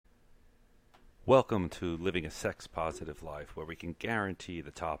Welcome to Living a Sex-Positive Life, where we can guarantee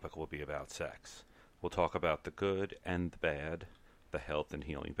the topic will be about sex. We'll talk about the good and the bad, the health and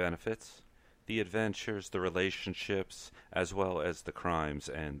healing benefits, the adventures, the relationships, as well as the crimes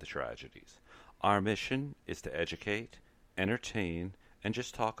and the tragedies. Our mission is to educate, entertain, and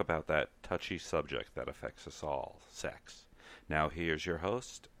just talk about that touchy subject that affects us all, sex. Now here's your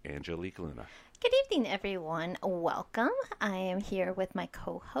host, Angelique Luna. Good evening, everyone. Welcome. I am here with my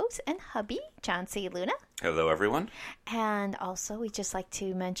co-host and hubby, John C. Luna. Hello, everyone. And also, we just like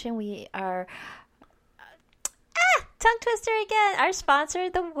to mention we are... tongue twister again. Our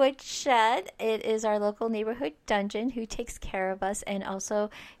sponsor, The Woodshed. It is our local neighborhood dungeon who takes care of us and also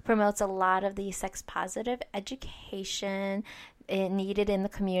promotes a lot of the sex-positive education needed in the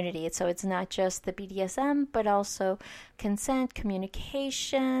community. So it's not just the BDSM, but also consent,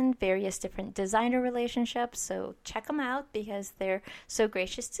 communication, various different designer relationships. So check them out because they're so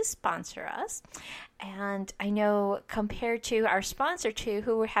gracious to sponsor us. And I know compared to our sponsor too,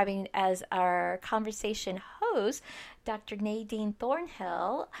 who we're having as our conversation host, Dr. Nadine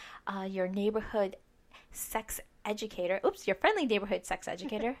Thornhill, your neighborhood sex educator. Oops, your friendly neighborhood sex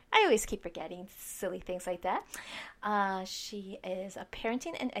educator. I always keep forgetting silly things like that. She is a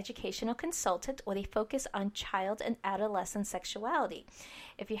parenting and educational consultant with a focus on child and adolescent sexuality.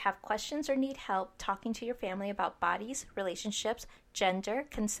 If you have questions or need help talking to your family about bodies, relationships, gender,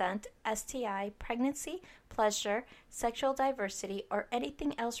 consent, STI, pregnancy, pleasure, sexual diversity, or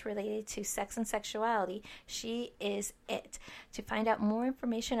anything else related to sex and sexuality, she is it. To find out more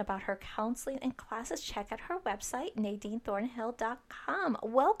information about her counseling and classes, check out her website, NadineThornhill.com.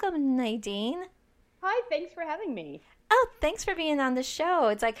 Welcome, Nadine. Hi, thanks for having me. Oh, thanks for being on the show.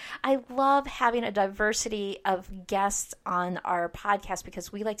 It's like, I love having a diversity of guests on our podcast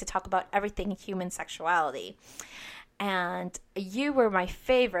because we like to talk about everything human sexuality. And you were my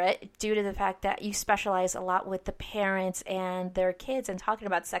favorite due to the fact that you specialize a lot with the parents and their kids and talking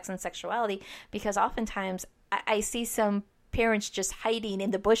about sex and sexuality, because oftentimes I see some parents just hiding in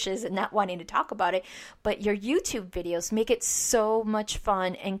the bushes and not wanting to talk about it. But your YouTube videos make it so much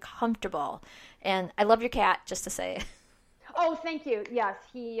fun and comfortable. And I love your cat, just to say. Oh, thank you. Yes,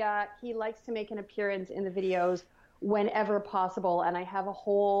 he likes to make an appearance in the videos whenever possible. And I have a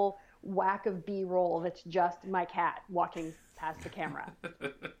whole whack of B-roll that's just my cat walking past the camera,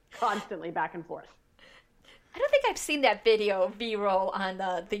 constantly back and forth. I don't think I've seen that video of B-roll on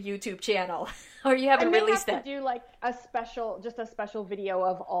the YouTube channel, or you haven't released that. I may have to do like a special video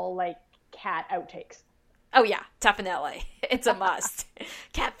of all like cat outtakes. Oh yeah, definitely. It's a must.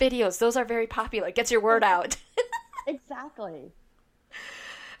 Cat videos, those are very popular. Gets your word out. Exactly.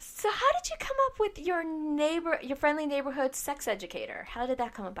 So how did you come up with your friendly neighborhood sex educator? How did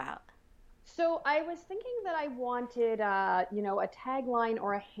that come about? So I was thinking that I wanted, a tagline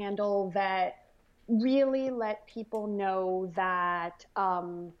or a handle that really let people know that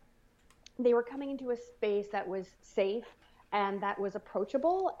they were coming into a space that was safe and that was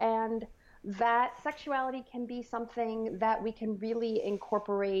approachable, and that sexuality can be something that we can really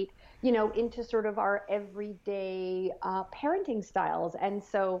incorporate, into sort of our everyday parenting styles. And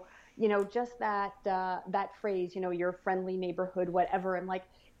so, just that phrase, your friendly neighborhood, whatever, and like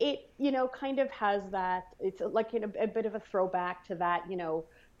it, kind of has that. It's like a bit of a throwback to that,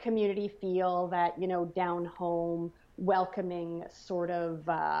 community feel, that down home, welcoming sort of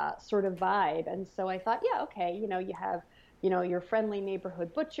vibe. And so I thought, yeah, okay, you have your friendly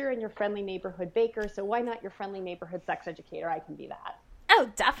neighborhood butcher and your friendly neighborhood baker. So why not your friendly neighborhood sex educator? I can be that. Oh,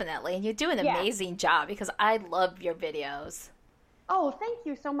 definitely. And you do an amazing job because I love your videos. Oh, thank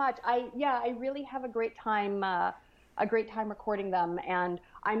you so much. I really have a great time recording them. And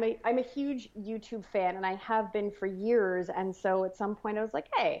I'm a huge YouTube fan, and I have been for years. And so at some point I was like,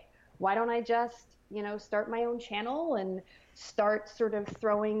 hey, why don't I just, start my own channel and start sort of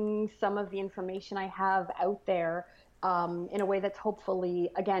throwing some of the information I have out there in a way that's hopefully,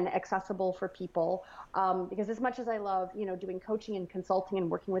 again, accessible for people. Because as much as I love, doing coaching and consulting and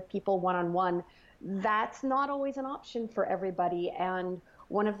working with people one-on-one, that's not always an option for everybody. And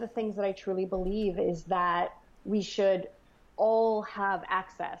one of the things that I truly believe is that we should all have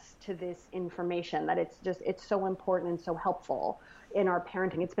access to this information, that it's so important and so helpful in our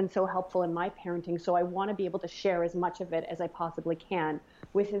parenting. It's been so helpful in my parenting. So I want to be able to share as much of it as I possibly can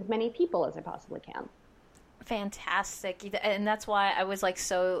with as many people as I possibly can. Fantastic. And that's why I was like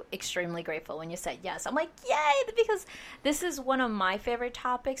so extremely grateful when you said yes. I'm like, yay, because this is one of my favorite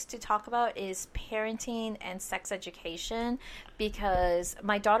topics to talk about is parenting and sex education, because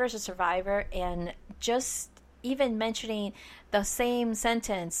my daughter's a survivor, and just even mentioning the same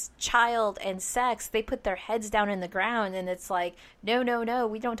sentence, child and sex, they put their heads down in the ground, and it's like, no, no, no,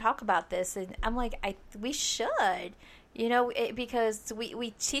 we don't talk about this. And I'm like, we should. Because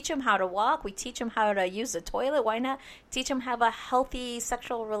we teach them how to walk, we teach them how to use the toilet. Why not teach them how to have a healthy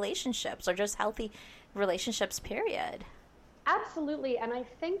sexual relationships, or just healthy relationships, period? Absolutely. And I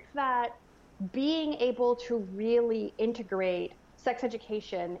think that being able to really integrate sex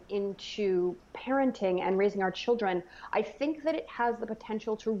education into parenting and raising our children, I think that it has the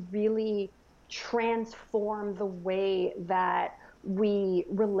potential to really transform the way that we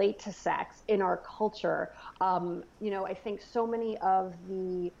relate to sex in our culture. I think so much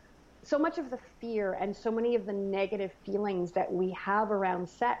of the fear and so many of the negative feelings that we have around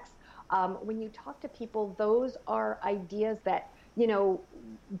sex, when you talk to people, those are ideas that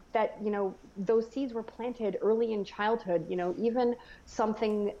those seeds were planted early in childhood. Even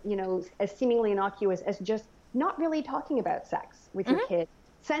something, as seemingly innocuous as just not really talking about sex with your kid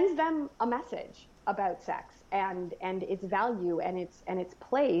sends them a message about sex and its value and its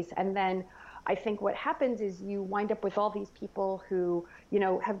place. And then I think what happens is you wind up with all these people who,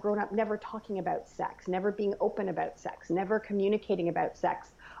 have grown up never talking about sex, never being open about sex, never communicating about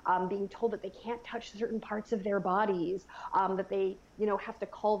sex, being told that they can't touch certain parts of their bodies, that they, have to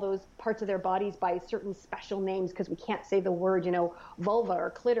call those parts of their bodies by certain special names because we can't say the word, vulva or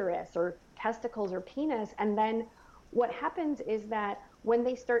clitoris or testicles or penis. And then what happens is that when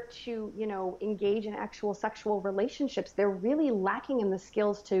they start to, engage in actual sexual relationships, they're really lacking in the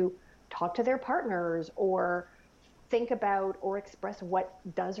skills to talk to their partners or think about or express what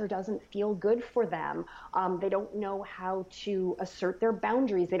does or doesn't feel good for them. They don't know how to assert their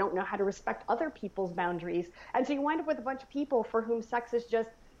boundaries. They don't know how to respect other people's boundaries. And so you wind up with a bunch of people for whom sex is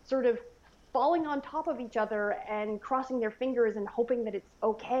just sort of falling on top of each other and crossing their fingers and hoping that it's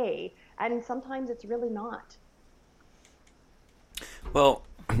okay. And sometimes it's really not. Well,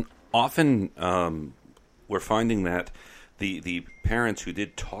 often we're finding that the parents who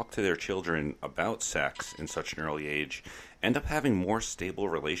did talk to their children about sex in such an early age end up having more stable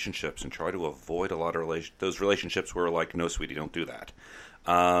relationships and try to avoid a lot of those relationships where like, no, sweetie, don't do that.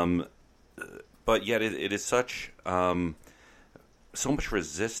 But yet it is such so much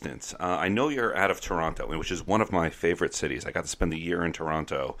resistance. I know you're out of Toronto, which is one of my favorite cities. I got to spend the year in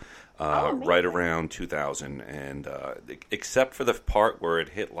Toronto right around 2000, and except for the part where it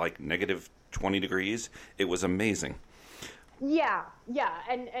hit like negative 20 degrees, it was amazing. Yeah.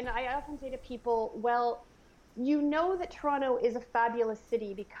 And I often say to people, well, that Toronto is a fabulous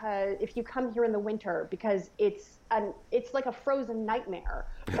city because if you come here in the winter, because it's like a frozen nightmare,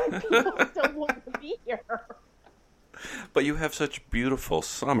 but people still want to be here. But you have such beautiful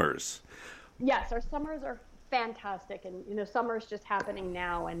summers. Yes, our summers are fantastic, and summer's just happening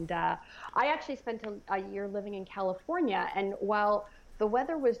now. And I actually spent a year living in California, and while the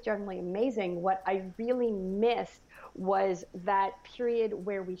weather was generally amazing, what I really missed was that period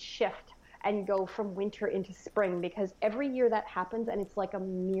where we shift and go from winter into spring, because every year that happens and it's like a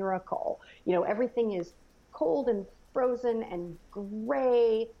miracle. Everything is cold and frozen and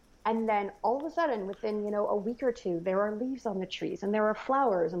gray. And then all of a sudden, within, a week or two, there are leaves on the trees and there are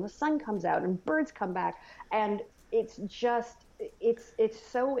flowers and the sun comes out and birds come back. And it's just, it's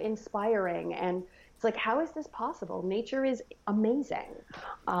so inspiring. And it's like, how is this possible? Nature is amazing.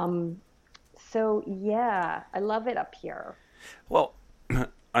 So yeah, I love it up here. Well,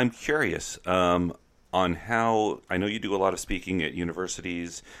 I'm curious on how, I know you do a lot of speaking at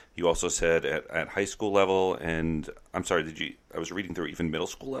universities. You also said at high school level, and I'm sorry, I was reading through even middle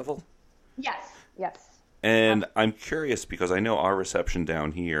school level? Yes. And I'm curious because I know our reception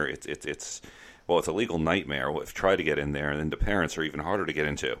down here, it's a legal nightmare. We've tried to get in there, and then the parents are even harder to get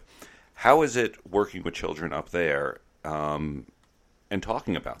into. How is it working with children up there and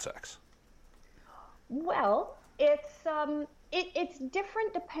talking about sex? Well, it's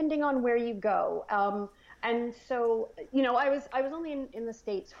different depending on where you go. And so, I was only in the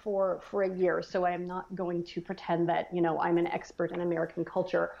States for a year, so I am not going to pretend that, I'm an expert in American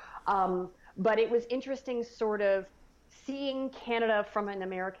culture. But it was interesting sort of seeing Canada from an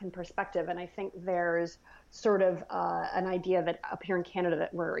American perspective. And I think there's sort of an idea that up here in Canada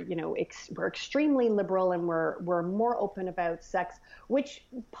that we're extremely liberal and we're more open about sex, which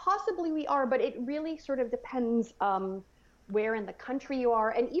possibly we are, but it really sort of depends where in the country you are,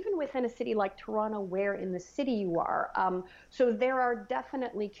 and even within a city like Toronto, where in the city you are. So there are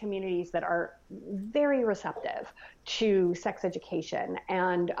definitely communities that are very receptive to sex education.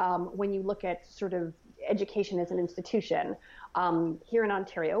 And when you look at sort of education as an institution, here in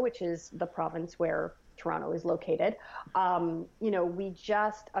Ontario, which is the province where Toronto is located, we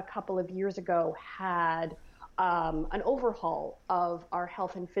just a couple of years ago had an overhaul of our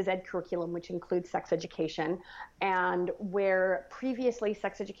health and phys ed curriculum, which includes sex education. And where previously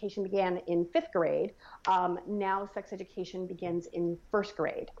sex education began in 5th grade, now sex education begins in 1st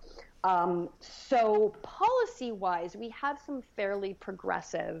grade. So policy-wise, we have some fairly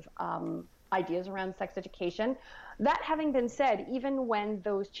progressive ideas around sex education. That having been said, even when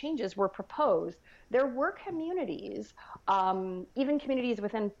those changes were proposed, there were communities, even communities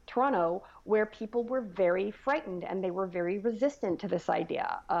within Toronto, where people were very frightened and they were very resistant to this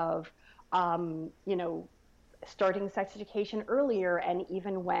idea of, starting sex education earlier. And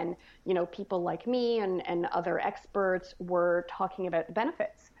even when, people like me and other experts were talking about the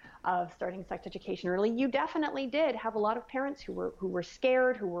benefits of starting sex education early, you definitely did have a lot of parents who were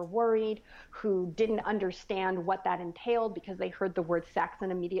scared, who were worried, who didn't understand what that entailed because they heard the word sex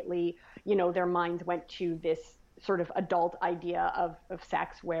and immediately, their minds went to this sort of adult idea of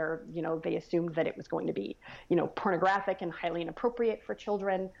sex where, they assumed that it was going to be, pornographic and highly inappropriate for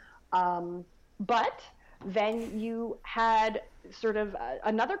children. But then you had sort of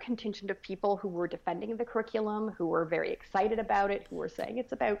another contingent of people who were defending the curriculum, who were very excited about it, who were saying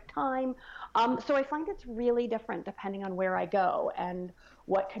it's about time. So I find it's really different depending on where I go and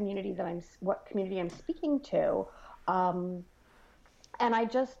what community I'm speaking to. And I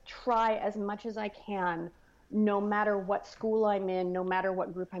just try as much as I can, no matter what school I'm in, no matter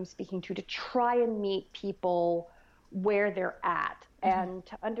what group I'm speaking to try and meet people where they're at and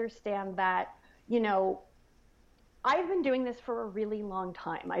to understand that, I've been doing this for a really long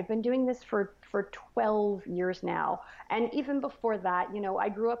time. I've been doing this for 12 years now. And even before that, I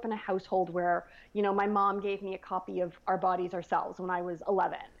grew up in a household where, my mom gave me a copy of Our Bodies, Ourselves when I was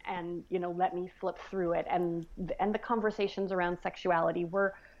 11 and, let me flip through it. And the conversations around sexuality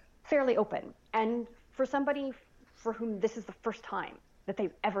were fairly open. And for somebody for whom this is the first time that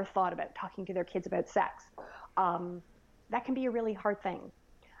they've ever thought about talking to their kids about sex, that can be a really hard thing.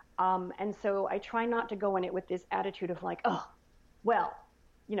 And so I try not to go in it with this attitude of like, oh, well,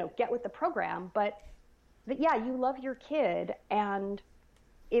 get with the program. But yeah, you love your kid. And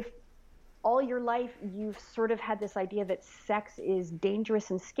if all your life you've sort of had this idea that sex is dangerous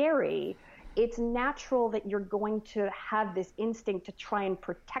and scary, it's natural that you're going to have this instinct to try and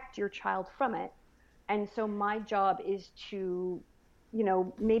protect your child from it. And so my job is to,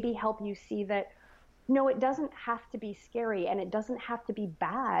 maybe help you see that no, it doesn't have to be scary and it doesn't have to be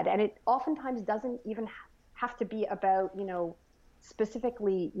bad. And it oftentimes doesn't even have to be about,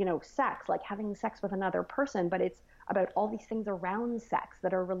 specifically, sex, like having sex with another person, but it's about all these things around sex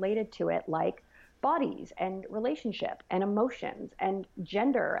that are related to it, like bodies and relationship and emotions and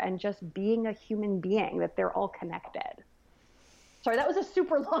gender and just being a human being, that they're all connected. Sorry, that was a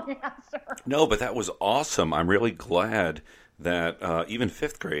super long answer. No, but that was awesome. I'm really glad that even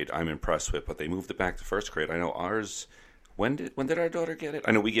 5th grade I'm impressed with, but they moved it back to 1st grade. I know ours, when did our daughter get it?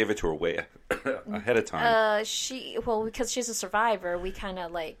 I know we gave it to her way ahead of time. Because she's a survivor, we kind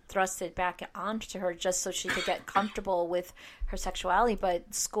of thrust it back onto her just so she could get comfortable with her sexuality.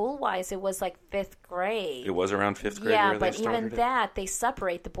 But school-wise, it was 5th grade. It was around 5th grade. Yeah, where but they started even that, they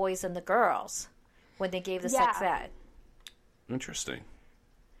separate the boys and the girls when they gave the sex ed. Interesting.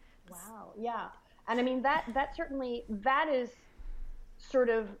 Wow. Yeah. And I mean, that is sort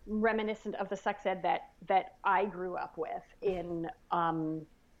of reminiscent of the sex ed that I grew up with in the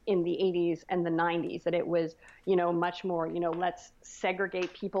 80s and the 90s, that it was, much more, let's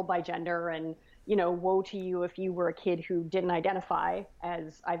segregate people by gender and, woe to you if you were a kid who didn't identify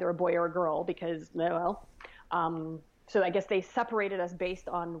as either a boy or a girl because, so I guess they separated us based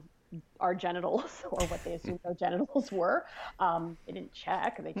on our genitals or what they assumed our genitals were. They didn't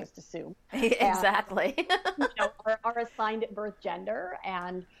check, they just assumed. Exactly. Our assigned at birth gender.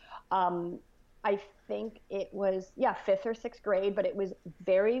 And I think it was, 5th or 6th grade, but it was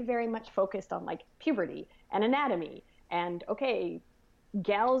very, very much focused on puberty and anatomy. And okay,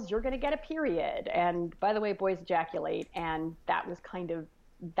 gals, you're going to get a period. And by the way, boys ejaculate. And that was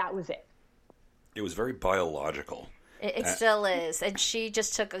it. It was very biological. It still is. And she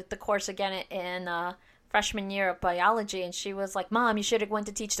just took the course again in freshman year of biology, and she was like, Mom, you should have went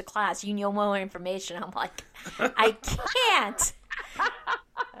to teach the class. You know more information. I'm like, I can't.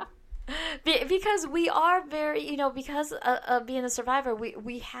 Because we are very, because of being a survivor,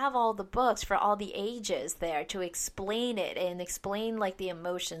 we have all the books for all the ages there to explain it and explain the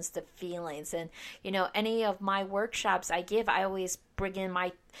emotions, the feelings. And, any of my workshops I give, I always bring in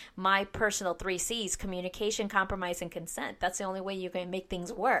my personal 3 C's: communication, compromise, and consent. That's the only way you can make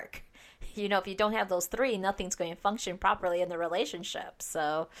things work. If you don't have those 3, nothing's going to function properly in the relationship.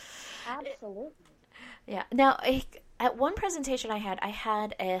 So, absolutely. Yeah. Now, at one presentation I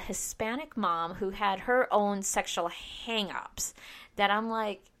had a Hispanic mom who had her own sexual hang-ups that I'm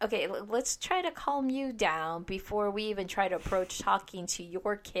like, okay, let's try to calm you down before we even try to approach talking to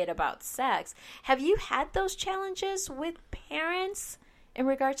your kid about sex. Have you had those challenges with parents in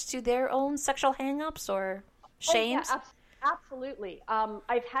regards to their own sexual hang-ups or shames? Oh, yeah, absolutely.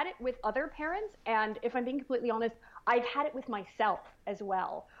 I've had it with other parents, and if I'm being completely honest, I've had it with myself as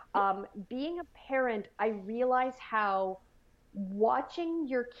well. Being a parent, I realize how watching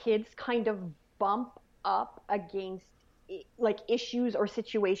your kids kind of bump up against like issues or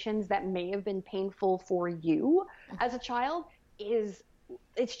situations that may have been painful for you as a child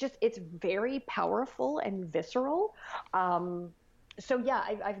it's very powerful and visceral. So yeah,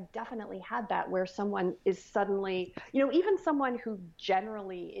 I've definitely had that where someone is suddenly, even someone who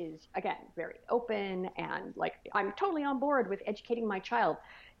generally is, again, very open and like, I'm totally on board with educating my child.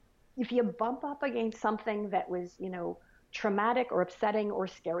 If you bump up against something that was, traumatic or upsetting or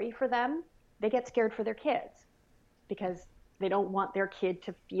scary for them, they get scared for their kids because they don't want their kid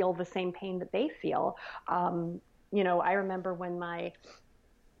to feel the same pain that they feel. I remember when my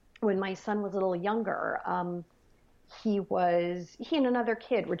son was a little younger, he and another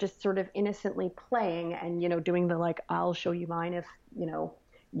kid were just sort of innocently playing and, doing the like, I'll show you mine if,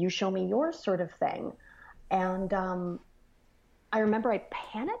 you show me yours sort of thing. And I remember I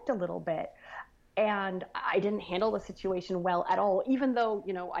panicked a little bit and I didn't handle the situation well at all, even though,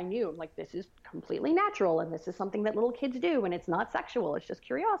 I knew like this is completely natural and this is something that little kids do and it's not sexual, it's just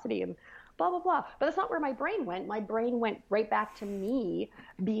curiosity and blah, blah, blah. But that's not where my brain went. My brain went right back to me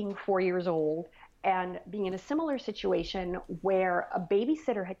being 4 years old and being in a similar situation where a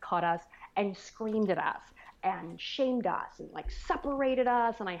babysitter had caught us and screamed at us and shamed us and like separated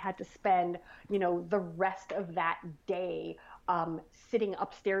us. And I had to spend, the rest of that day sitting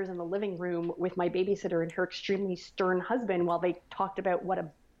upstairs in the living room with my babysitter and her extremely stern husband while they talked about what a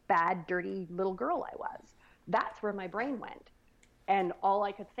bad, dirty little girl I was. That's where my brain went. And all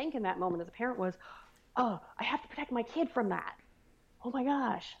I could think in that moment as a parent was, oh, I have to protect my kid from that. Oh my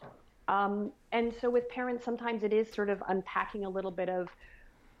gosh. And so with parents, sometimes it is sort of unpacking a little bit of,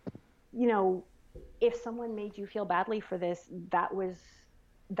 if someone made you feel badly for this, that was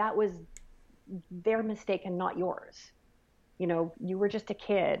their mistake and not yours. You were just a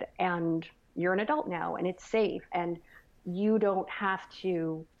kid and you're an adult now and it's safe and you don't have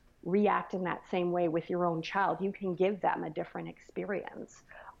to react in that same way with your own child. You can give them a different experience.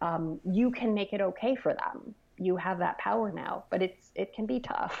 You can make it okay for them. You have that power now, but it can be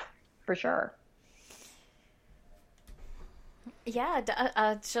tough for sure. Yeah,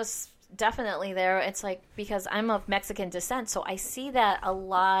 just definitely there. It's like, because I'm of Mexican descent, so I see that a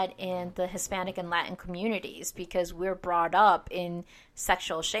lot in the Hispanic and Latin communities because we're brought up in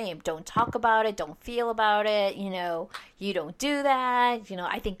sexual shame. Don't talk about it. Don't feel about it. You don't do that.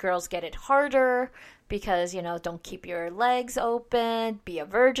 I think girls get it harder because, don't keep your legs open, be a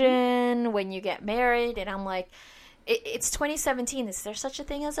virgin when you get married. And I'm like, it's 2017. Is there such a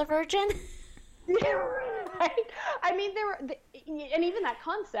thing as a virgin? Yeah, right. I mean, and even that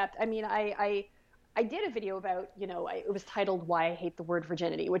concept. I mean, I did a video about, it was titled "Why I Hate the Word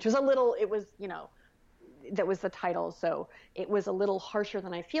Virginity," which was that was the title, so it was a little harsher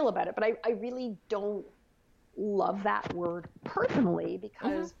than I feel about it. But I really don't love that word personally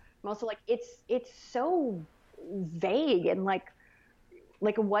because I'm also like, it's so vague and like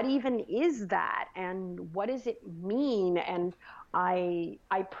what even is that and what does it mean? And I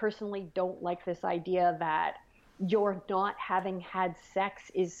personally don't like this idea that your not having had sex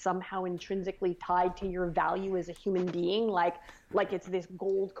is somehow intrinsically tied to your value as a human being, like it's this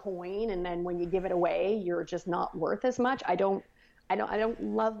gold coin, and then when you give it away, you're just not worth as much. I don't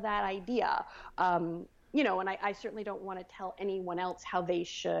love that idea. And I certainly don't want to tell anyone else how they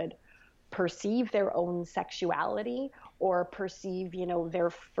should perceive their own sexuality or perceive, their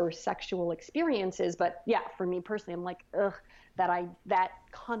first sexual experiences. But yeah, for me personally, I'm like, ugh, that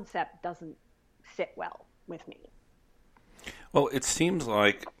concept doesn't sit well with me. Well, it seems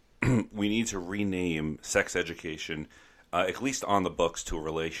like we need to rename sex education, at least on the books, to a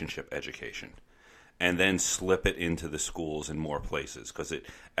relationship education, and then slip it into the schools in more places. Because it,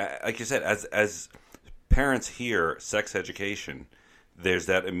 like you said, as parents hear sex education, there's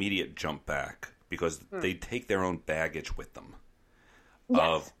that immediate jump back because they take their own baggage with them.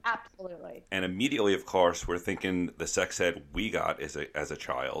 Yes, absolutely. And immediately, of course, we're thinking the sex ed we got as a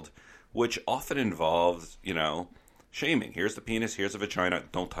child, which often involves, shaming. Here's the penis, here's the vagina.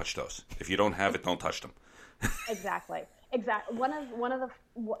 Don't touch those. If you don't have it, don't touch them. Exactly.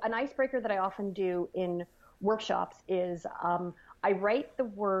 An icebreaker that I often do in workshops is I write the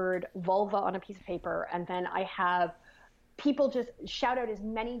word vulva on a piece of paper, and then I have people just shout out as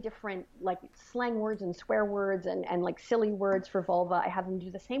many different like slang words and swear words and like silly words for vulva. I have them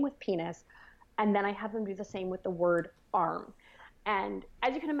do the same with penis, and then I have them do the same with the word arm. And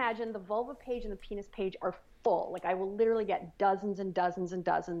as you can imagine, the vulva page and the penis page are full. Like I will literally get dozens and dozens and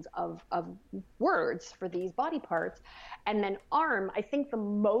dozens of words for these body parts. And then arm, I think the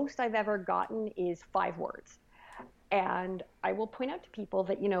most I've ever gotten is 5 words. And I will point out to people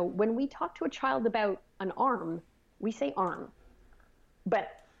that, you know, when we talk to a child about an arm, we say arm. But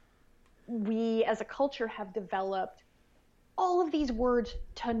we as a culture have developed all of these words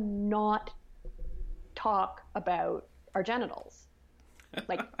to not talk about our genitals.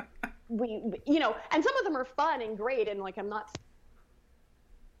 Like we, you know, and some of them are fun and great, and like I'm not.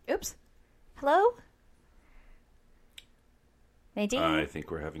 Oops. Hello? Nadine? I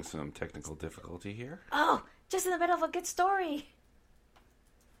think we're having some technical difficulty here. Oh, just in the middle of a good story.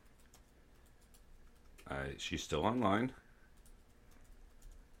 She's still online.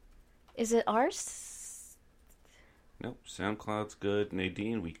 Is it ours? Nope, SoundCloud's good.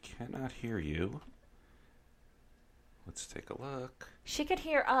 Nadine, we cannot hear you. Let's take a look. She could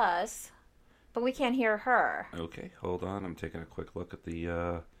hear us, but we can't hear her. Okay, hold on. I'm taking a quick look at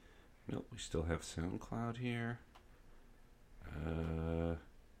the... Nope, we still have SoundCloud here.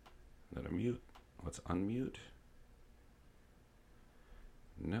 Let her mute. Let's unmute.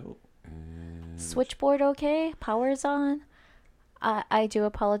 No. And... Switchboard okay? Power's on? I do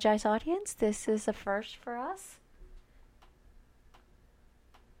apologize, audience. This is a first for us.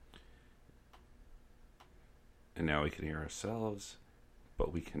 And now we can hear ourselves,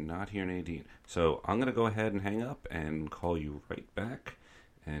 but we cannot hear Nadine. So I'm going to go ahead and hang up and call you right back,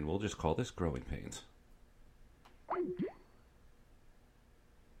 and we'll just call this Growing Pains.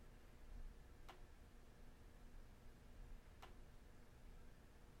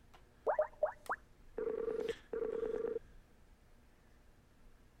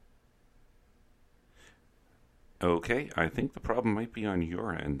 Okay, I think the problem might be on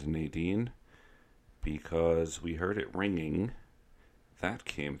your end, Nadine, because we heard it ringing. That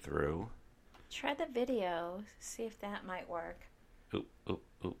came through. Try the video. See if that might work. Oop, oop,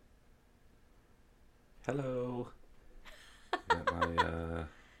 oop. Hello. Got my,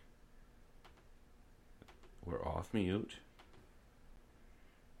 we're off mute.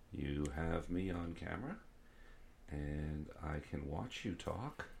 You have me on camera, and I can watch you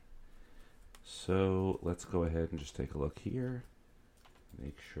talk. So let's go ahead and just take a look here.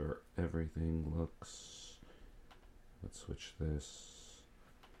 Make sure everything looks... Let's switch this.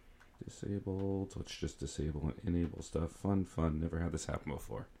 Disabled. Let's just disable and enable stuff. Fun. Never had this happen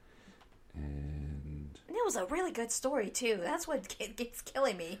before. And it was a really good story, too. That's what gets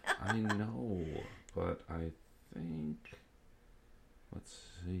killing me. I know, but I think... Let's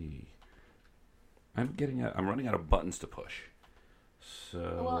see. I'm running out of buttons to push.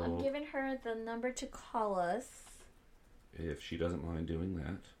 So... Well, I'm giving her the number to call us. If she doesn't mind doing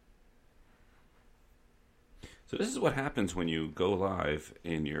that. So this is what happens when you go live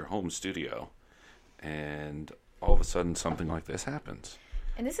in your home studio and all of a sudden something like this happens.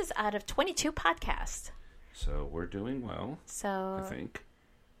 And this is out of 22 podcasts. So we're doing well, so I think.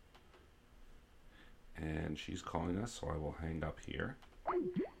 And she's calling us, so I will hang up here.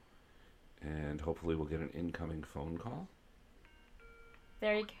 And hopefully we'll get an incoming phone call.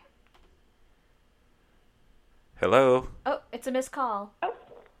 There you go. Hello? Oh, it's a missed call. Oh.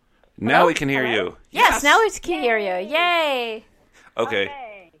 Now Hello? we can hear Hello? you. Yes, now we can hear you. Yay!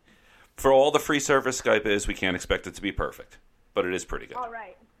 Okay. For all the free service Skype is, we can't expect it to be perfect. But it is pretty good. All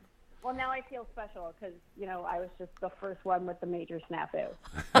right. Well, now I feel special because, you know, I was just the first one with the major snafu.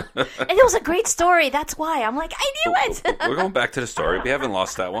 And it was a great story. That's why. I'm like, I knew it. We're going back to the story. We haven't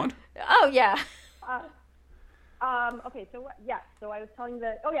lost that one. Oh, yeah. Okay, so so I was telling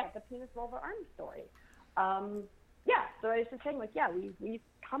the penis vulva arm story. So I was just saying, like, we've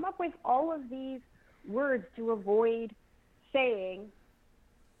come up with all of these words to avoid saying,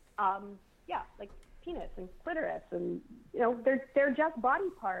 like penis and clitoris, and you know, they're just body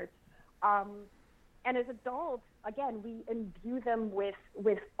parts. And as adults, again, we imbue them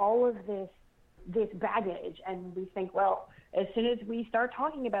with all of this baggage, and we think, well, as soon as we start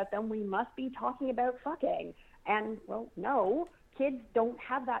talking about them, we must be talking about fucking. And, well, no, kids don't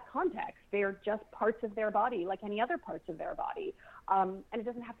have that context. They're just parts of their body, like any other parts of their body. And it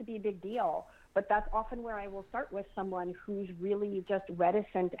doesn't have to be a big deal. But that's often where I will start with someone who's really just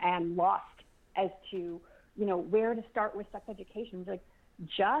reticent and lost as to, you know, where to start with sex education. It's like,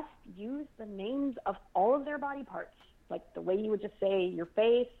 just use the names of all of their body parts, like the way you would just say your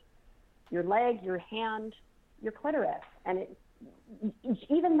face, your leg, your hand, your clitoris. And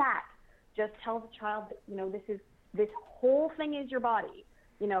even that just tells a child that, you know, this this whole thing is your body.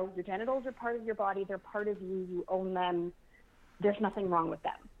 You know, your genitals are part of your body. They're part of you. You own them. There's nothing wrong with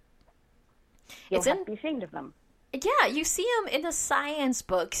them. You don't have to be ashamed of them. Yeah, you see them in the science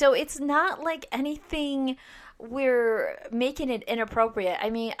book. So it's not like anything we're making it inappropriate. I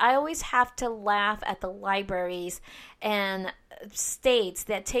mean, I always have to laugh at the libraries and states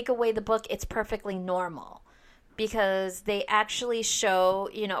that take away the book, it's perfectly normal. Because they actually show,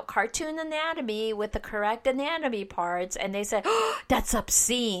 you know, cartoon anatomy with the correct anatomy parts, and they say, oh, that's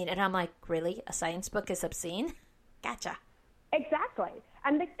obscene. And I'm like, really? A science book is obscene? Gotcha. Exactly.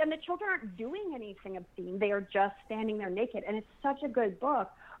 And the children aren't doing anything obscene. They are just standing there naked. And it's such a good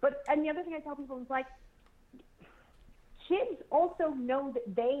book. And the other thing I tell people is, like, kids also know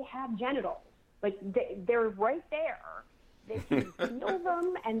that they have genitals. Like, they're right there. They can feel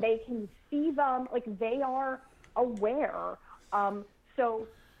them and they can see them. Like, they are aware. So,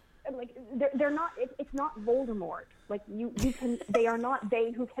 like, they're not, it's not Voldemort. Like, they are not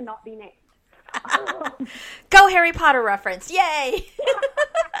they who cannot be named. Go Harry Potter reference. Yay!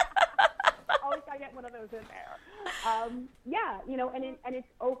 Always gotta get one of those in there. Yeah, you know, and it's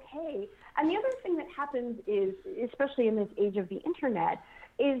okay. And the other thing that happens is, especially in this age of the internet,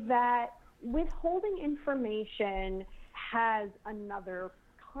 is that withholding information has another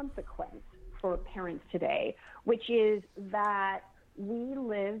consequence for parents today, which is that we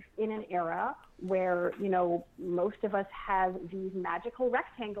live in an era where, you know, most of us have these magical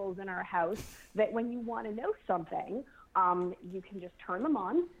rectangles in our house that when you want to know something, you can just turn them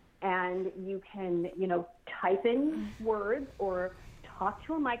on and you can, you know, type in words or talk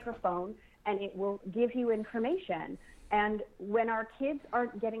to a microphone and it will give you information. And when our kids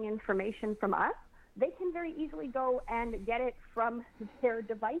aren't getting information from us, they can very easily go and get it from their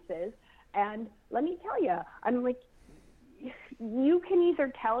devices. And let me tell you, I'm like, you can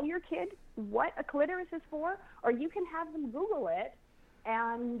either tell your kid what a clitoris is for, or you can have them Google it,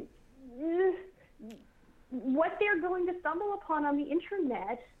 and what they're going to stumble upon on the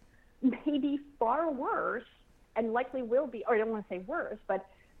internet may be far worse, and likely will be, or I don't want to say worse, but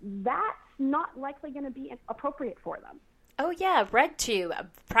that's not likely going to be appropriate for them. Oh, yeah, RedTube,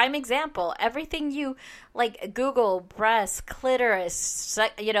 prime example. Everything you, like, Google, breast, clitoris,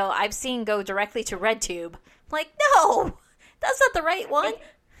 you know, I've seen go directly to RedTube. Like, no, that's not the right one.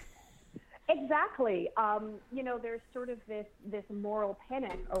 Exactly. You know, there's sort of this moral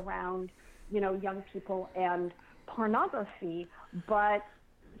panic around, you know, young people and pornography, but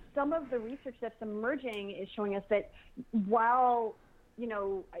some of the research that's emerging is showing us that while, you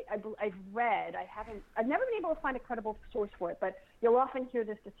know, I've read, I've never been able to find a credible source for it, but you'll often hear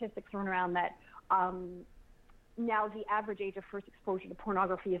the statistics thrown around that now the average age of first exposure to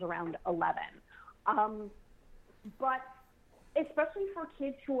pornography is around 11. But especially for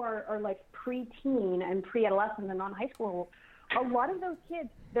kids who are like preteen and pre-adolescent and non-high school, a lot of those kids,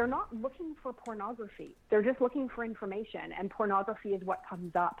 they're not looking for pornography. They're just looking for information, and pornography is what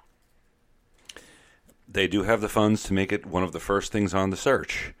comes up. They do have the funds to make it one of the first things on the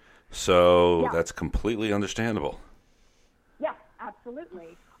search. So yeah. That's completely understandable. Yeah,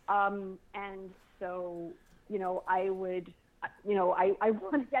 absolutely. And so, you know, I would, you know, I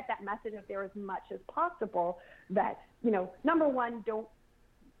want to get that message out there as much as possible that, you know, number one,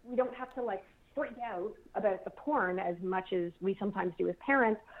 we don't have to like freak out about the porn as much as we sometimes do as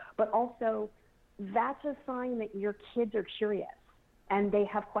parents, but also that's a sign that your kids are curious and they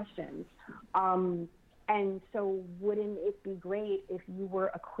have questions. And so wouldn't it be great if you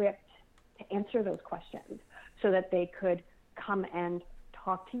were equipped to answer those questions so that they could come and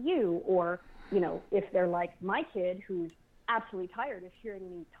talk to you? Or, you know, if they're like my kid who's absolutely tired of hearing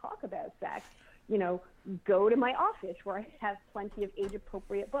me talk about sex, you know, go to my office where I have plenty of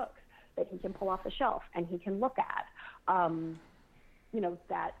age-appropriate books that he can pull off the shelf and he can look at, you know,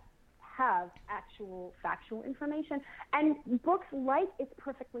 that have actual factual information. And books like It's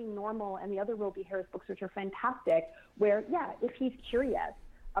Perfectly Normal and the other Roby Harris books, which are fantastic, where, yeah, if he's curious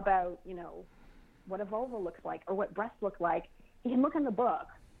about, you know, what a vulva looks like or what breasts look like, he can look in the book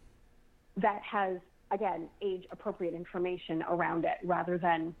that has, again, age-appropriate information around it rather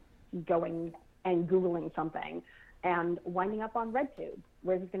than going and Googling something and winding up on RedTube,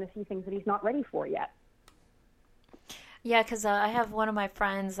 where he's going to see things that he's not ready for yet. Yeah, because I have one of my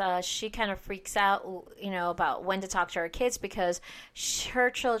friends, she kind of freaks out, you know, about when to talk to her kids because her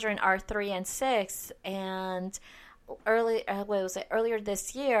children are 3 and 6, and earlier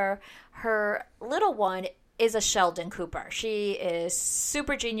this year, her little one is a Sheldon Cooper. She is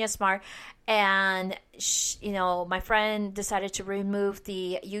super genius smart. And, my friend decided to remove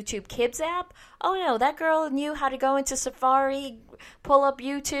the YouTube Kids app. Oh, no, that girl knew how to go into Safari, pull up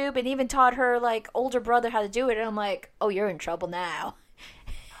YouTube, and even taught her, older brother how to do it. And I'm like, oh, you're in trouble now.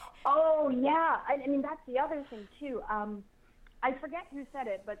 Oh, yeah. I mean, that's the other thing, too. I forget who said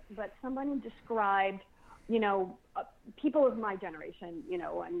it, but someone described, people of my generation,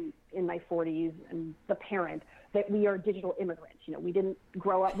 and in my 40s, and the parent, that we are digital immigrants. We didn't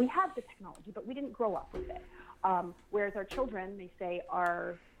grow up. We have the technology, but we didn't grow up with it. Whereas our children, they say,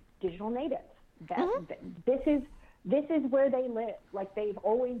 are digital natives. This is where they live. Like, they've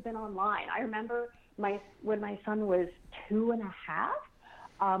always been online. I remember when my son was 2.5.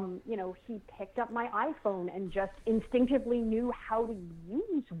 He picked up my iPhone and just instinctively knew how to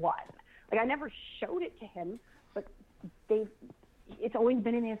use one. Like, I never showed it to him, but it's always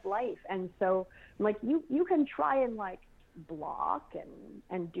been in his life. And so, you can try and, block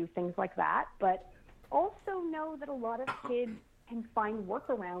and do things like that, but also know that a lot of kids can find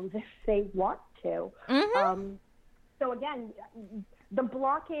workarounds if they want to. Mm-hmm. So, again, the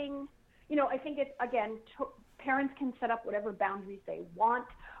blocking, I think it's, again, parents can set up whatever boundaries they want.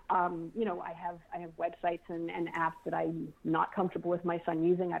 I have websites and apps that I'm not comfortable with my son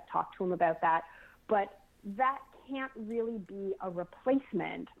using. I've talked to him about that. But that can't really be a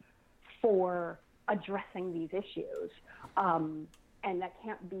replacement for addressing these issues. And that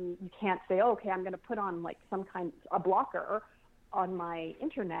can't be, you can't say, oh, okay, I'm going to put on a blocker on my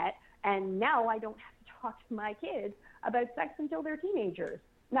internet, and now I don't have to talk to my kids about sex until they're teenagers.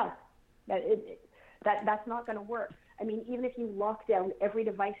 No, that's not going to work. I mean, even if you lock down every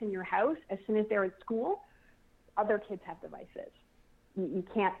device in your house, as soon as they're at school, other kids have devices. You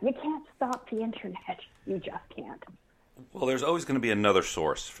can't stop the internet. You just can't. Well, there's always going to be another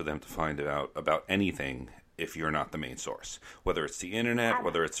source for them to find out about anything if you're not the main source. Whether it's the internet,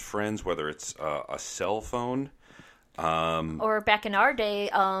 whether it's friends, whether it's a cell phone. Or back in our day,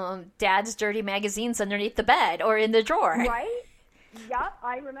 Dad's dirty magazines underneath the bed or in the drawer. Right? Yeah,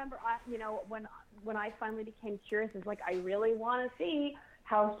 I remember, when I finally became curious, it's like, I really want to see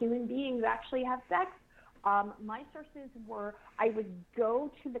how human beings actually have sex. My sources were, I would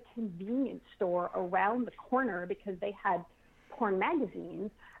go to the convenience store around the corner because they had porn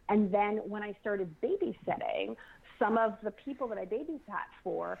magazines. And then when I started babysitting, some of the people that I babysat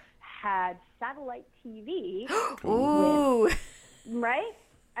for had satellite TV. Ooh. Right?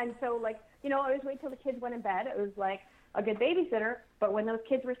 And so, I always wait till the kids went in bed. It was like a good babysitter. But when those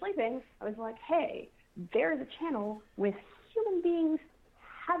kids were sleeping, I was like, hey, there's a channel with human beings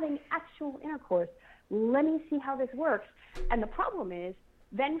having actual intercourse. Let me see how this works. And the problem is,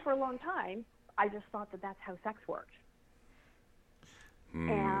 then for a long time, I just thought that that's how sex worked.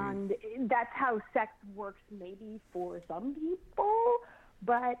 And that's how sex works maybe for some people,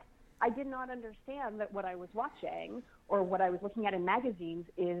 but I did not understand that what I was watching or what I was looking at in magazines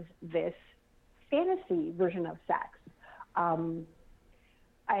is this fantasy version of sex.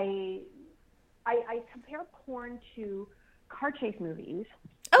 I compare porn to car chase movies.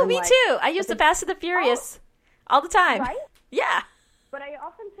 Oh, me too. I use the Fast and the Furious all the time. Right? Yeah. But I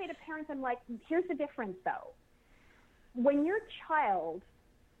often say to parents, I'm like, here's the difference, though. When your child,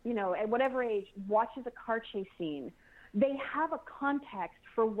 at whatever age, watches a car chase scene, they have a context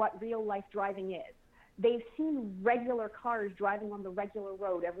for what real life driving is. They've seen regular cars driving on the regular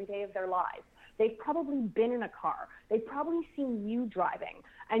road every day of their lives. They've probably been in a car. They've probably seen you driving.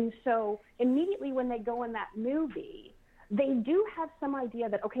 And so immediately when they go in that movie, they do have some idea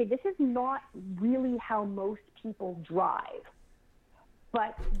that, okay, this is not really how most people drive.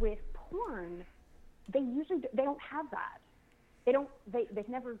 But with porn, they don't have that. They've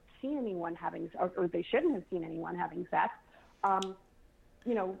never seen anyone having, or they shouldn't have seen anyone having sex.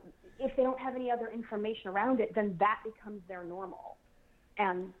 If they don't have any other information around it, then that becomes their normal.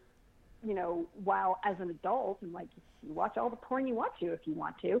 And, while as an adult, and you watch all the porn you want to if you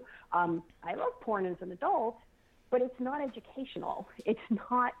want to. I love porn as an adult, but it's not educational.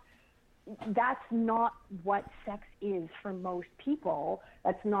 That's not what sex is for most people.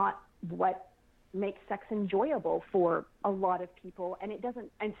 That's not what makes sex enjoyable for a lot of people, and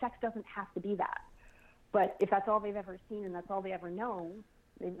sex doesn't have to be that. But if that's all they've ever seen and that's all they've ever known,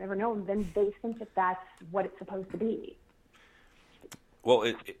 then they think that that's what it's supposed to be.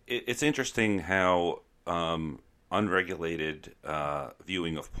 Well, it's interesting how unregulated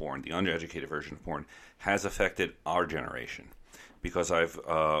viewing of porn, the uneducated version of porn, has affected our generation. Because I've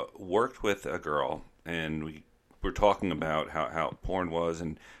worked with a girl, and we were talking about how porn was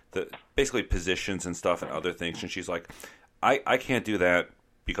and basically positions and stuff and other things. And she's like, I can't do that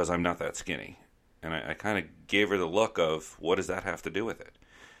because I'm not that skinny. And I kind of gave her the look of, what does that have to do with it?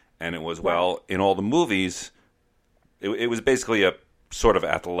 And it was, well, in all the movies, it was basically a sort of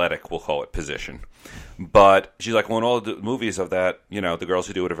athletic, we'll call it, position. But she's like, well, in all the movies of that, the girls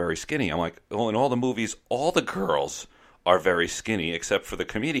who do it are very skinny. I'm like, well, in all the movies, all the girls are very skinny except for the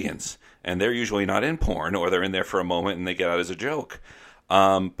comedians. And they're usually not in porn, or they're in there for a moment and they get out as a joke.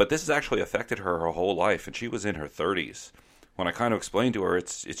 But this has actually affected her whole life, and she was in her 30s. When I kind of explained to her,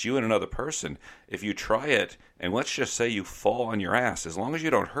 it's you and another person. If you try it, and let's just say you fall on your ass, as long as you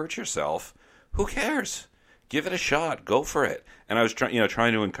don't hurt yourself, who cares? Give it a shot. Go for it. And I was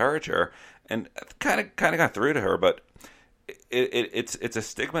trying to encourage her, and kind of got through to her. But it's a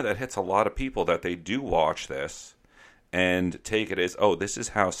stigma that hits a lot of people, that they do watch this and take it as, oh, this is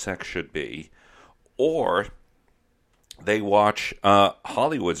how sex should be, or they watch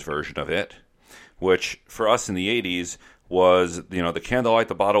Hollywood's version of it, which for us in the 80s was, the candlelight,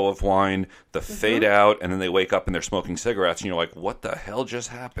 the bottle of wine, the fade out, and then they wake up and they're smoking cigarettes, and you're like, what the hell just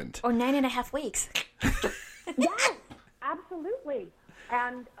happened? Or 9.5 weeks. Yes, absolutely.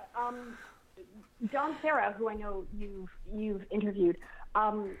 And Dawn Sarah, who I know you've interviewed,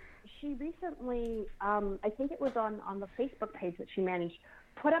 she recently, I think it was on the Facebook page that she managed,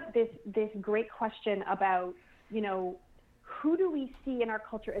 put up this great question about, who do we see in our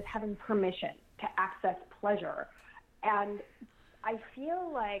culture as having permission to access pleasure? And I feel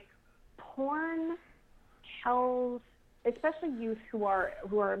like porn tells, especially youth who are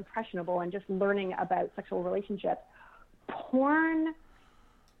impressionable and just learning about sexual relationships, porn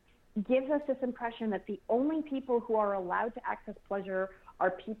gives us this impression that the only people who are allowed to access pleasure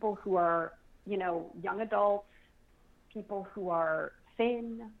are people who are, young adults, people who are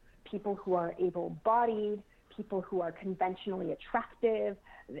thin, people who are able-bodied, people who are conventionally attractive.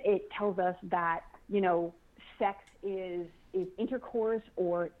 It tells us that, sex is intercourse,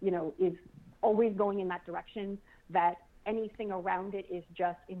 or, is always going in that direction, that anything around it is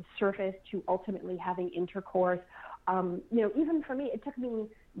just in service to ultimately having intercourse. Even for me, it took me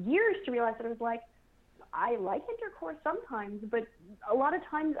years to realize that I was like, I like intercourse sometimes, but a lot of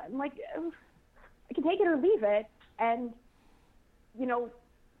times I'm like, I can take it or leave it. And,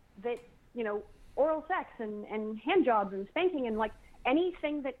 oral sex and hand jobs and spanking and like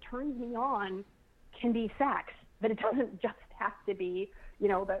anything that turns me on can be sex, that it doesn't just have to be,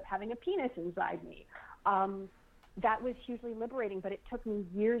 about having a penis inside me. That was hugely liberating, but it took me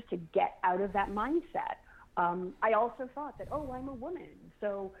years to get out of that mindset. I also thought that, I'm a woman,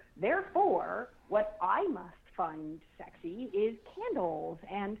 so therefore what I must find sexy is candles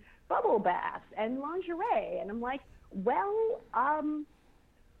and bubble baths and lingerie. And I'm like,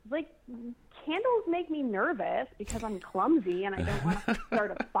 candles make me nervous because I'm clumsy and I don't want to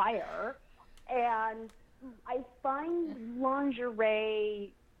start a fire. And I find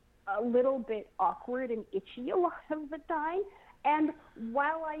lingerie a little bit awkward and itchy a lot of the time. And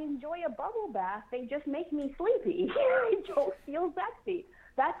while I enjoy a bubble bath, they just make me sleepy. I don't feel sexy.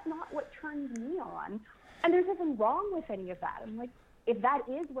 That's not what turns me on. And there's nothing wrong with any of that. I'm like, if that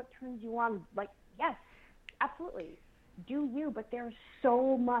is what turns you on, like, yes, absolutely, do you. But there's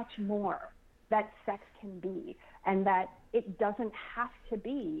so much more that sex can be, and that it doesn't have to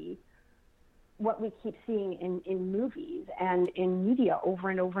be what we keep seeing in movies and in media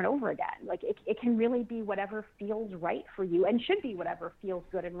over and over and over again. Like, it can really be whatever feels right for you, and should be whatever feels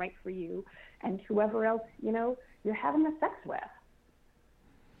good and right for you and whoever else, you're having the sex with.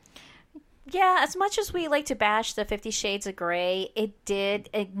 Yeah, as much as we like to bash the 50 Shades of Grey, it did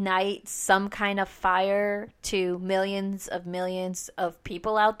ignite some kind of fire to millions of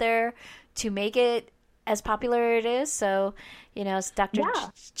people out there to make it as popular as it is. So, as Dr.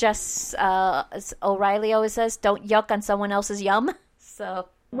 Jess O'Reilly always says, don't yuck on someone else's yum. So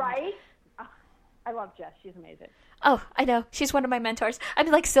right? Oh, I love Jess. She's amazing. Oh, I know. She's one of my mentors. I'm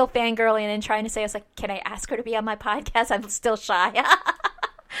like still fangirling and trying to say, I was like, can I ask her to be on my podcast? I'm still shy.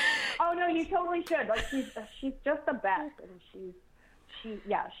 Oh no, you totally should. Like, she's just the best, and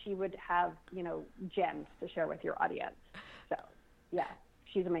she would have, gems to share with your audience. So yeah,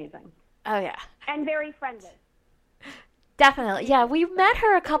 she's amazing. Oh yeah, and very friendly. Definitely, yeah. We met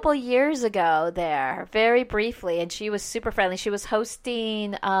her a couple years ago there, very briefly, and she was super friendly. She was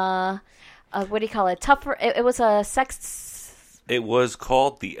hosting, what do you call it? Tougher. It was a sex. It was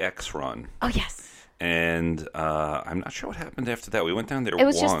called the X Run. Oh yes. And I'm not sure what happened after that. We went down there once. It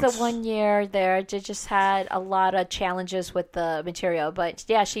was once. just the 1 year there. They just had a lot of challenges with the material. But,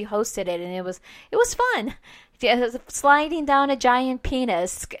 yeah, she hosted it, and it was fun. Sliding down a giant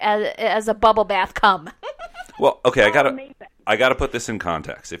penis as a bubble bath come. Well, okay, I I got to put this in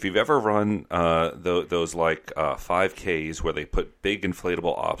context. If you've ever run those 5Ks where they put big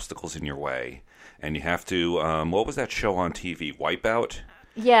inflatable obstacles in your way, and you have to, what was that show on TV, Wipeout?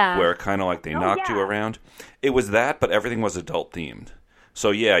 Yeah. Where kind of like they knocked you around. It was that, but everything was adult themed.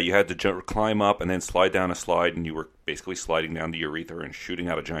 So yeah, you had to climb up and then slide down a slide, and you were basically sliding down the urethra and shooting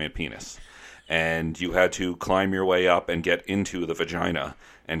out a giant penis. And you had to climb your way up and get into the vagina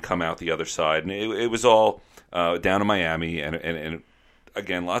and come out the other side. And it was all down in Miami, and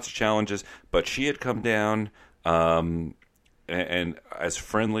again, lots of challenges. But she had come down and as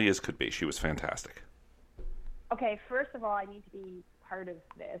friendly as could be. She was fantastic. Okay, first of all, I need to be part of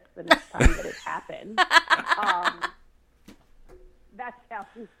this the next time that it happens. That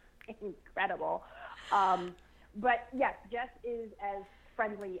sounds incredible. But yes, Jess is as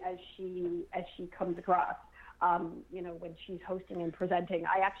friendly as she comes across. When she's hosting and presenting.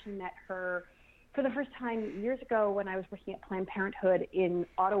 I actually met her for the first time years ago when I was working at Planned Parenthood in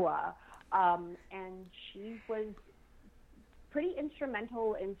Ottawa, and she was pretty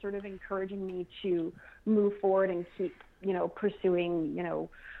instrumental in sort of encouraging me to move forward and keep, pursuing,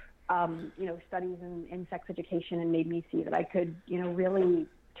 studies in sex education, and made me see that I could, really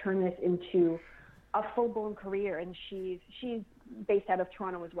turn this into a full-blown career. And she's based out of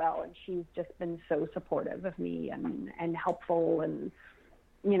Toronto as well, and she's just been so supportive of me and helpful and,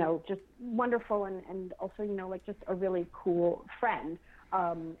 just wonderful and also, just a really cool friend.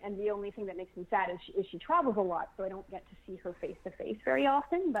 And the only thing that makes me sad is she travels a lot, so I don't get to see her face to face very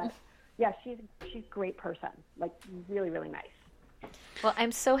often. But yeah, she's a great person, like really, really nice. Well,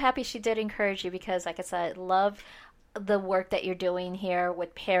 I'm so happy she did encourage you because, like I said, I love the work that you're doing here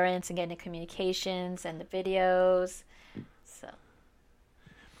with parents and getting the communications and the videos. So.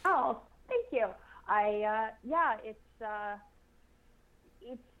 Oh, thank you. It's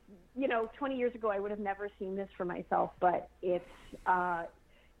 20 years ago I would have never seen this for myself, but it's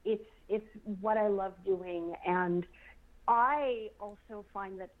what I love doing, and I also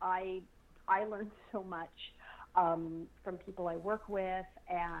find that I learn so much from people I work with,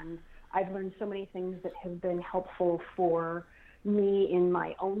 and I've learned so many things that have been helpful for me in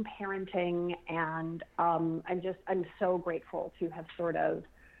my own parenting, and I'm so grateful to have sort of,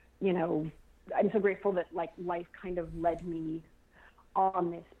 I'm so grateful that life kind of led me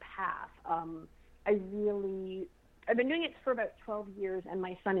on this path. I've been doing it for about 12 years, and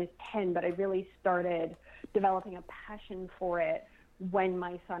my son is 10, but I really started developing a passion for it when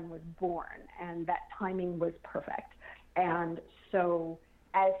my son was born, and that timing was perfect. And so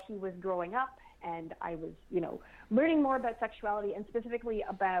as he was growing up and I was, learning more about sexuality and specifically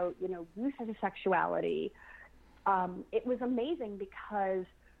about, youth as a sexuality, it was amazing because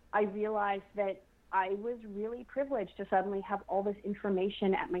I realized that I was really privileged to suddenly have all this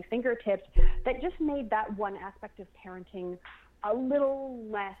information at my fingertips that just made that one aspect of parenting a little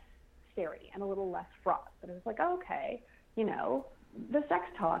less scary and a little less fraught. But it was like, okay, the sex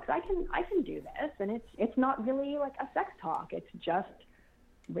talks, I can do this, and it's not really like a sex talk. It's just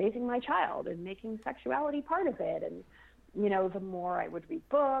raising my child and making sexuality part of it. And the more I would read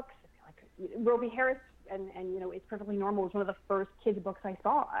books, like Roby Harris and It's Perfectly Normal was one of the first kids books I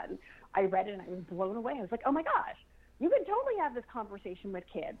saw, and I read it and I was blown away. I was like, oh my gosh, you can totally have this conversation with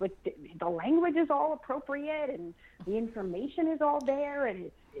kids. Like the language is all appropriate and the information is all there,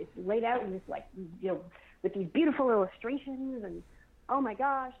 and it's laid out in this with these beautiful illustrations, and oh my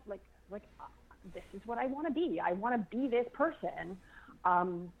gosh, this is what I want to be. I want to be this person.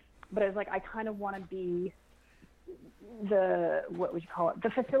 But I was like, I kind of want to be the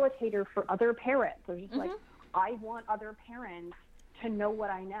facilitator for other parents. So just like, I want other parents to know what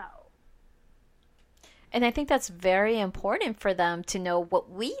I know. And I think that's very important for them to know what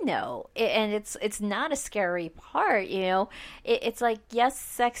we know. And it's not a scary part, It's like, yes,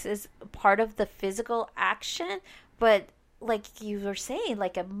 sex is part of the physical action, but like you were saying,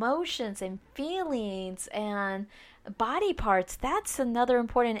 like emotions and feelings and body parts, that's another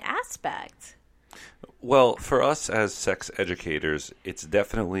important aspect. Well, for us as sex educators, it's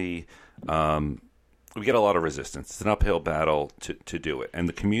definitely, we get a lot of resistance. It's an uphill battle to do it. And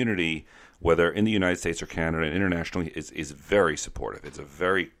the community, whether in the United States or Canada and internationally, is very supportive. It's a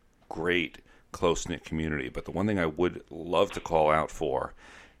very great, close-knit community. But the one thing I would love to call out for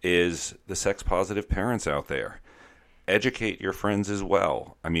is the sex-positive parents out there. Educate your friends as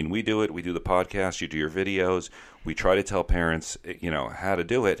well. I mean, we do it. We do the podcast. You do your videos. We try to tell parents, how to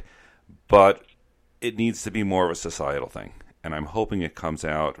do it. But it needs to be more of a societal thing. And I'm hoping it comes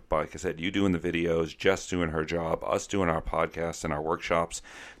out, like I said, you doing the videos, Jess doing her job, us doing our podcasts and our workshops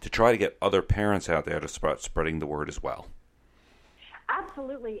to try to get other parents out there to start spreading the word as well.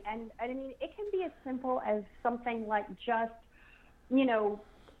 Absolutely. And I mean, it can be as simple as something like just you know,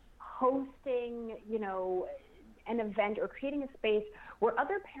 hosting, you know, an event or creating a space where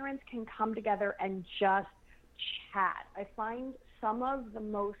other parents can come together and just chat. I find some of the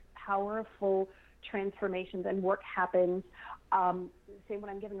most powerful transformations and work happens, say when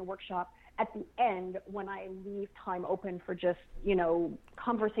I'm giving a workshop, at the end when I leave time open for just, you know,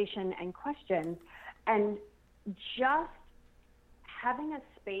 conversation and questions, and just having a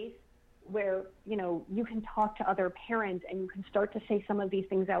space where, you know, you can talk to other parents and you can start to say some of these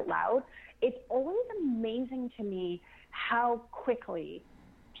things out loud. It's always amazing to me how quickly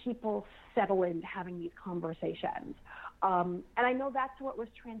people settle into having these conversations. And I know that's what was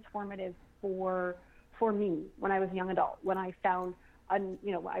transformative for me when I was a young adult, when I found,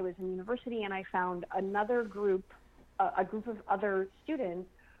 you know, I was in university and I found another group, a group of other students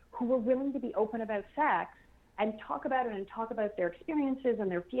who were willing to be open about sex and talk about it and talk about their experiences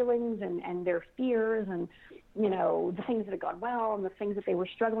and their feelings and their fears and, you know, the things that had gone well and the things that they were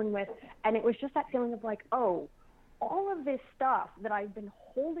struggling with. And it was just that feeling of like, oh, all of this stuff that I've been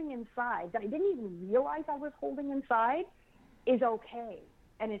holding inside that I didn't even realize I was holding inside is okay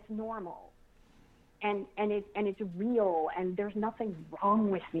and it's normal and it's real, and there's nothing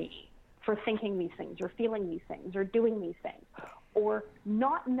wrong with me for thinking these things or feeling these things or doing these things or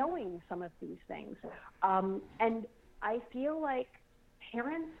not knowing some of these things. And I feel like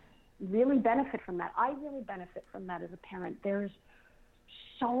parents really benefit from that. I really benefit from that as a parent. There's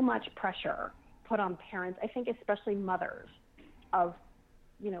so much pressure put on parents, I think especially mothers of,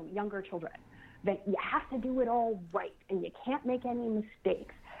 you know, younger children, that you have to do it all right and you can't make any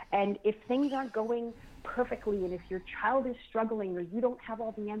mistakes. And if things aren't going perfectly and if your child is struggling or you don't have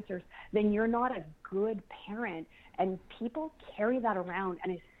all the answers, then you're not a good parent. And people carry that around,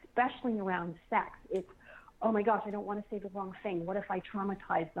 and especially around sex. It's, oh my gosh, I don't want to say the wrong thing. What if I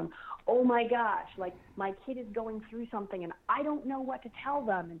traumatize them? Oh my gosh, like my kid is going through something and I don't know what to tell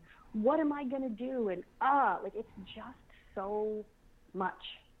them. And what am I going to do? And like it's just so much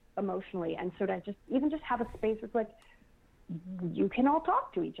emotionally. And so to even just have a space where it's like, you can all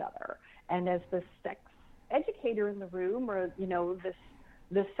talk to each other. And as the sex educator in the room, or, you know,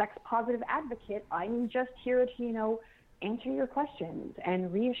 this sex positive advocate, I'm just here to, you know, answer your questions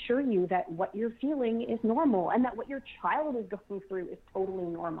and reassure you that what you're feeling is normal and that what your child is going through is totally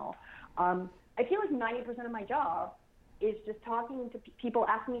normal. I feel like 90% of my job is just talking to people,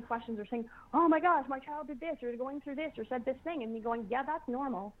 asking me questions or saying, oh my gosh, my child did this or going through this or said this thing, and me going, yeah, that's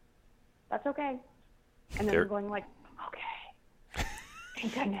normal. That's okay. And then I'm going like, okay,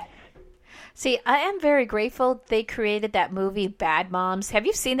 thank goodness. See, I am very grateful they created that movie, Bad Moms. Have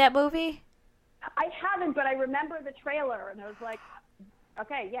you seen that movie? I haven't, but I remember the trailer, and I was like,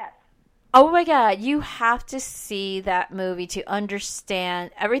 okay, yes. Oh my God, you have to see that movie to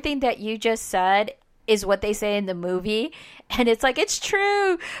understand everything that you just said is what they say in the movie. And it's like, it's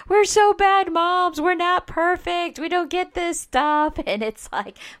true. We're so bad moms. We're not perfect. We don't get this stuff. And it's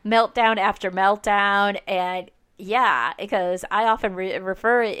like meltdown after meltdown. And yeah, because I often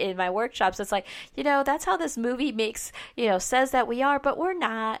refer in my workshops, it's like, you know, that's how this movie makes, you know, says that we are, but we're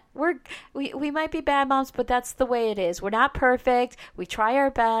not. We might be bad moms, but that's the way it is. We're not perfect. We try our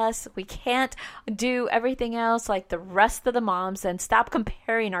best. We can't do everything else like the rest of the moms, and stop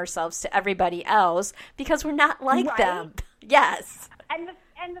comparing ourselves to everybody else because we're not like them. Yes. And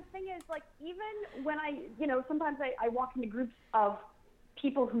the thing is, like, even when I, you know, sometimes I walk into groups of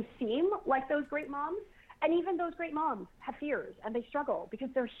people who seem like those great moms, and even those great moms have fears and they struggle because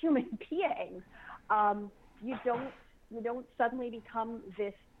they're human beings. You don't suddenly become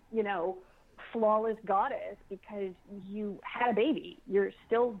this, you know, flawless goddess because you had a baby. You're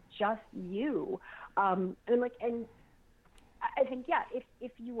still just you. And I think, yeah,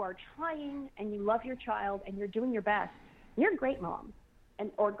 if you are trying and you love your child and you're doing your best, you're a great mom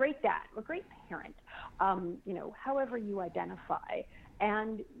or great dad or great parent, you know, however you identify.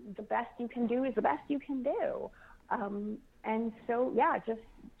 And the best you can do is the best you can do. And so, yeah,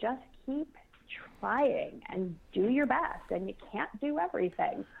 just keep trying and do your best. And you can't do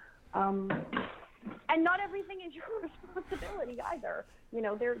everything. And not everything is your responsibility either. You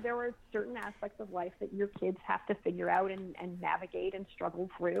know, there are certain aspects of life that your kids have to figure out and navigate and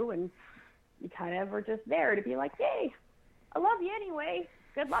struggle through. And you kind of are just there to be like, hey, I love you anyway.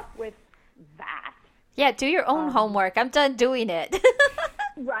 Good luck with that. Yeah, do your own homework. I'm done doing it.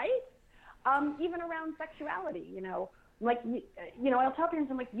 Right? Even around sexuality, you know, like, you know, I'll tell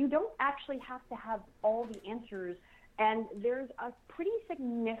parents, I'm like, you don't actually have to have all the answers. And there's a pretty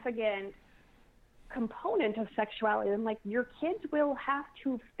significant component of sexuality. And like, your kids will have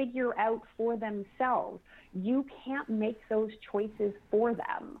to figure out for themselves. You can't make those choices for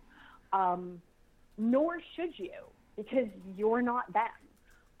them. Nor should you. because you're not them.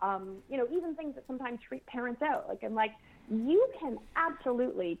 Even things that sometimes freak parents out. You can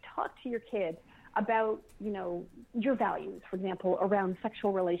absolutely talk to your kids about, your values, for example, around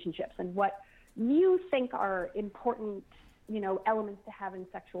sexual relationships and what you think are important, elements to have in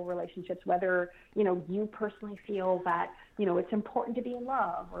sexual relationships, whether, you personally feel that, it's important to be in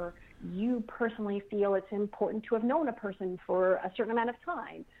love, or you personally feel it's important to have known a person for a certain amount of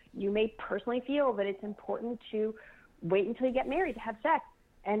time. You may personally feel that it's important to wait until you get married to have sex.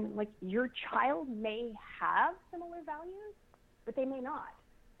 And your child may have similar values, but they may not.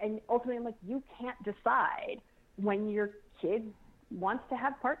 And ultimately, you can't decide when your kid wants to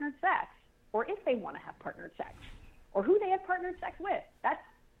have partnered sex, or if they want to have partnered sex, or who they have partnered sex with. That's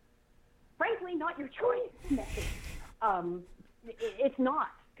frankly not your choice. It's not,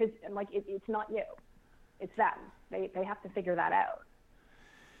 because it's not you. It's them. They have to figure that out.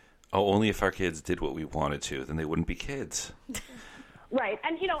 Oh, only if our kids did what we wanted to, then they wouldn't be kids. Right.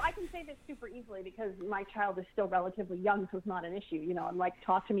 And, I can say this super easily because my child is still relatively young, so it's not an issue. I'm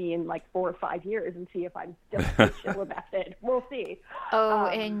talk to me in 4 or 5 years and see if I'm still chill about it. We'll see. Oh,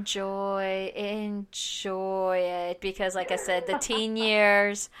 enjoy it. Because like I said, the teen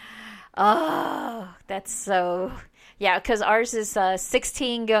years, that's so... Yeah, because ours is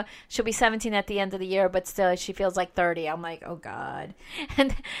 16. She'll be 17 at the end of the year, but still she feels like 30. I'm like, oh, God.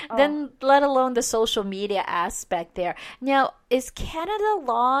 And then let alone the social media aspect there. Now, is Canada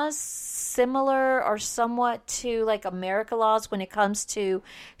laws similar or somewhat to America laws when it comes to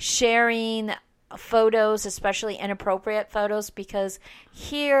sharing photos, especially inappropriate photos? Because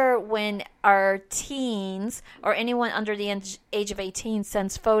here, when our teens or anyone under the age of 18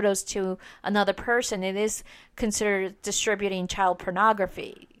 sends photos to another person, it is considered distributing child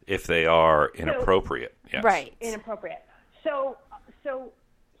pornography. If they are inappropriate, yes. Right. Inappropriate. So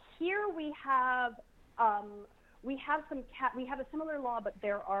here we have a similar law, but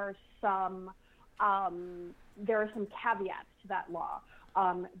there are some caveats to that law.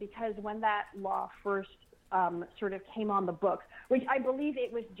 Because when that law first sort of came on the books, which I believe they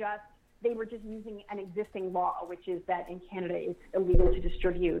were just using an existing law, which is that in Canada it's illegal to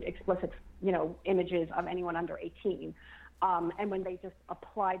distribute explicit, images of anyone under 18. And when they just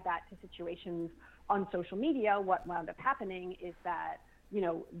applied that to situations on social media, what wound up happening is that,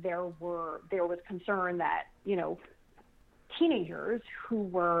 there was concern that, teenagers who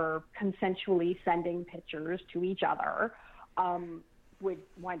were consensually sending pictures to each other, would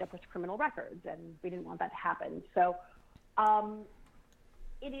wind up with criminal records, and we didn't want that to happen. So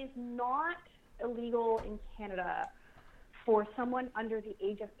it is not illegal in Canada for someone under the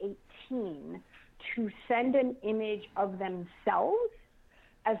age of 18 to send an image of themselves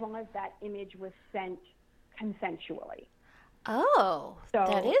as long as that image was sent consensually. Oh, so,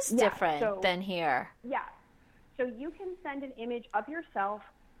 that is different than here. Yeah. So you can send an image of yourself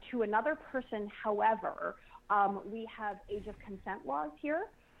to another person. However, we have age of consent laws here.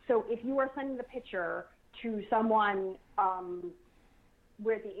 So if you are sending the picture to someone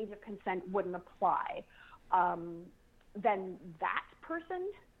where the age of consent wouldn't apply, then that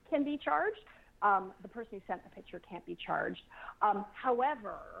person can be charged. The person who sent the picture can't be charged.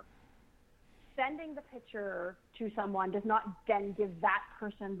 However, sending the picture to someone does not then give that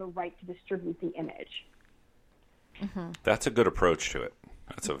person the right to distribute the image. Mm-hmm. That's a good approach to it.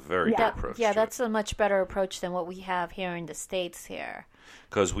 That's a very good approach. Yeah, that's a much better approach than what we have here in the States here.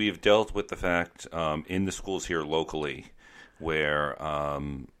 Because we've dealt with the fact in the schools here locally where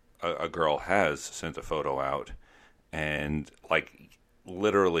a girl has sent a photo out and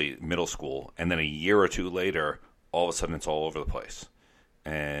literally middle school, and then a year or two later, all of a sudden it's all over the place.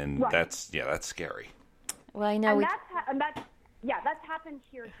 And that's scary. Well, I know. That's happened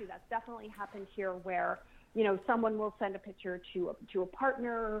here too. That's definitely happened here where, someone will send a picture to a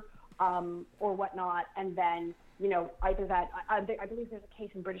partner or whatnot, and then, either that, I believe there's a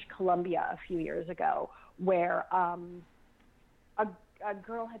case in British Columbia a few years ago where a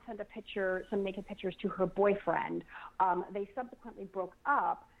girl had sent some naked pictures to her boyfriend. They subsequently broke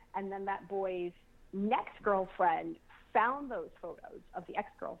up, and then that boy's next girlfriend found those photos of the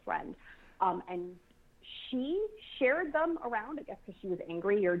ex-girlfriend, and she shared them around, I guess because she was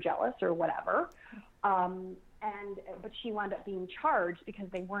angry or jealous or whatever. But she wound up being charged because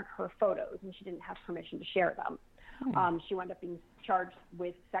they weren't her photos and she didn't have permission to share them. She wound up being charged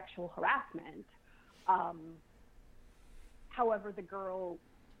with sexual harassment. However, the girl,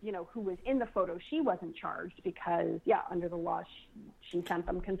 who was in the photo, she wasn't charged because, under the law, she sent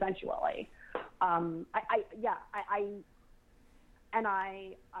them consensually.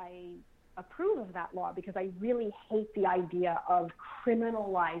 I approve of that law because I really hate the idea of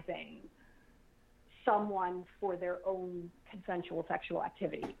criminalizing someone for their own consensual sexual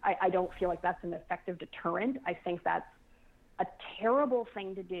activity. I don't feel like that's an effective deterrent. I think that's a terrible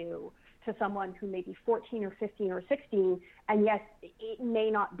thing to do to someone who may be 14 or 15 or 16, and yes, it may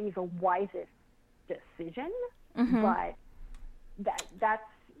not be the wisest decision, but that's,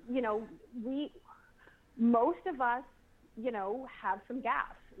 most of us, have some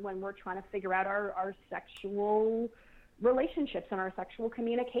gaps when we're trying to figure out our sexual relationships and our sexual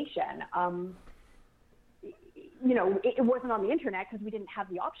communication. It wasn't on the internet because we didn't have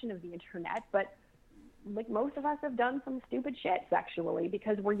the option of the internet, but like most of us have done some stupid shit sexually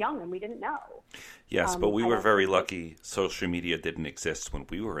because we're young and we didn't know. Yes, but we were very lucky social media didn't exist when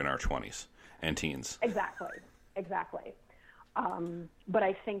we were in our 20s and teens. Exactly. But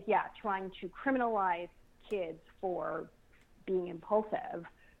I think, trying to criminalize kids for being impulsive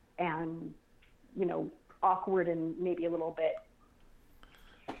and, awkward and maybe a little bit,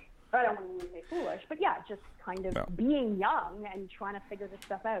 I don't want to say foolish, but just kind of being young and trying to figure this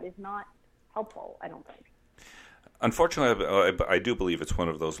stuff out is not helpful, I don't think. Unfortunately, I do believe it's one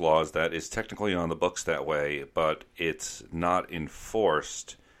of those laws that is technically on the books that way, but it's not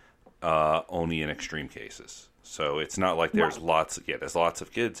enforced only in extreme cases. So it's not like there's lots of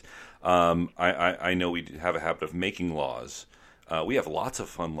kids. I know we have a habit of making laws. We have lots of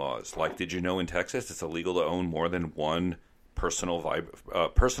fun laws. Like, did you know in Texas it's illegal to own more than one personal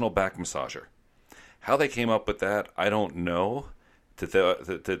back massager? How they came up with that, I don't know. To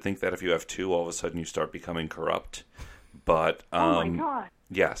think that if you have two, all of a sudden you start becoming corrupt. But oh my God.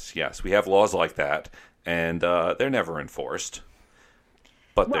 Yes, we have laws like that, and they're never enforced.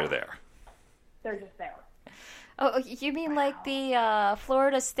 But they're there. They're just there. Oh, you mean like the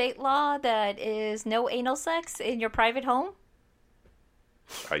Florida state law that is no anal sex in your private home?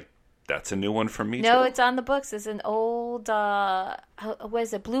 That's a new one for me, No, too. it's on the books. It's an old, what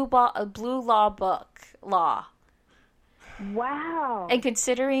is it, blue law book law. Wow. And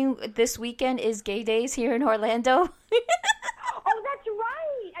considering this weekend is Gay Days here in Orlando. Oh, that's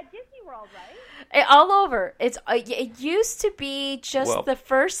right. At Disney World, right? All over. It used to be just the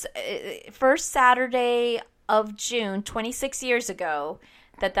first Saturday of June, 26 years ago,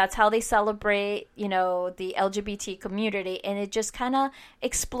 that's how they celebrate, the LGBT community. And it just kind of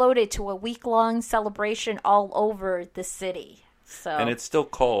exploded to a week-long celebration all over the city. So. And it's still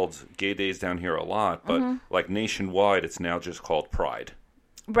called Gay Days down here a lot, but like nationwide, it's now just called Pride.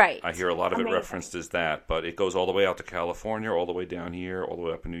 Right. I hear a lot of it referenced as that, but it goes all the way out to California, all the way down here, all the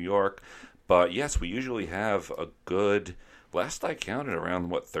way up in New York. But yes, we usually have a good, last I counted, around,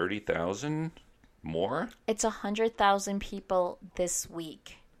 30,000 more? It's 100,000 people this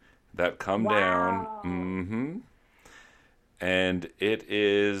week. That come down. Mm-hmm. And it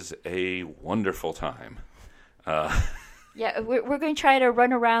is a wonderful time. Yeah, we're going to try to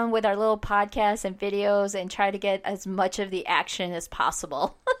run around with our little podcasts and videos and try to get as much of the action as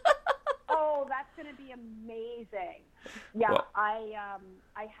possible. Oh, that's going to be amazing. Yeah, well, I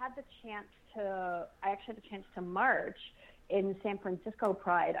had the chance to march in San Francisco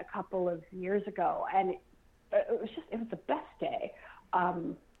Pride a couple of years ago, and it was the best day.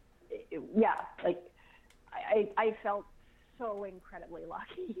 I felt so incredibly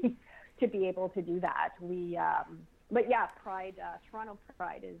lucky to be able to do that. But yeah, Pride, Toronto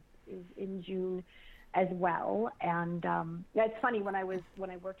Pride is in June as well. And it's funny, when I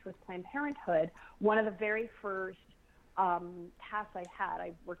worked with Planned Parenthood, one of the very first tasks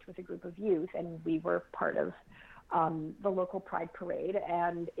I worked with a group of youth, and we were part of the local Pride parade.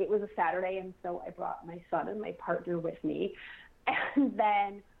 And it was a Saturday, and so I brought my son and my partner with me. And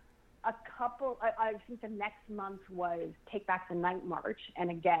then I think the next month was Take Back the Night March,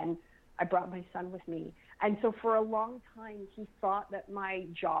 and again, I brought my son with me. And so for a long time, he thought that my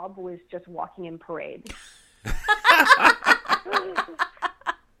job was just walking in parades.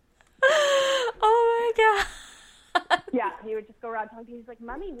 Oh, my God. Yeah, he would just go around talking. He's like,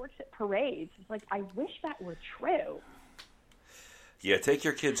 Mommy works at parades. It's like, I wish that were true. Yeah, take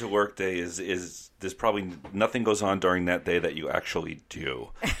your kid to work day is there's probably nothing goes on during that day that you actually do.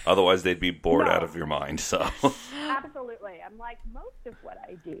 Otherwise, they'd be bored out of your mind. So absolutely, I'm like, most of what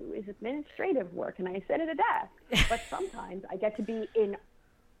I do is administrative work, and I sit at a desk. But sometimes I get to be in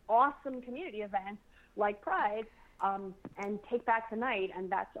awesome community events like Pride and Take Back the Night, and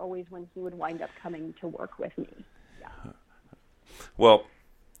that's always when he would wind up coming to work with me. Yeah. Well,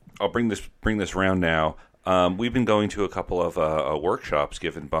 I'll bring this round now. We've been going to a couple of workshops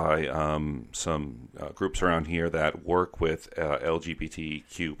given by some groups around here that work with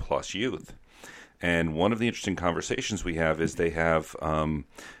LGBTQ plus youth. And one of the interesting conversations we have is they have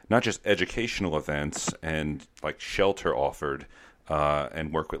not just educational events and like shelter offered,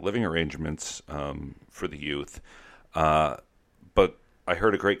 and work with living arrangements for the youth. But I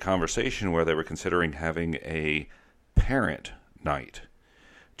heard a great conversation where they were considering having a parent night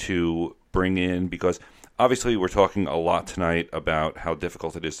to bring in, because obviously we're talking a lot tonight about how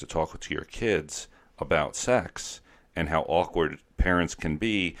difficult it is to talk to your kids about sex and how awkward parents can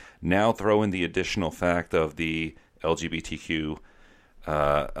be. Now throw in the additional fact of the LGBTQ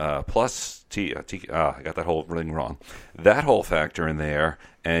plus I got that whole thing wrong. That whole factor in there,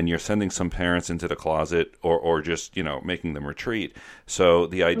 and you're sending some parents into the closet or just, making them retreat. So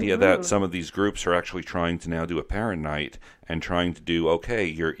the idea that some of these groups are actually trying to now do a parent night and trying to do, okay,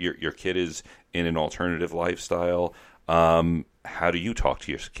 your kid is in an alternative lifestyle. How do you talk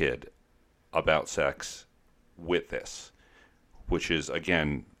to your kid about sex with this? Which is,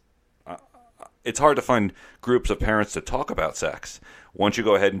 again, it's hard to find groups of parents to talk about sex. Once you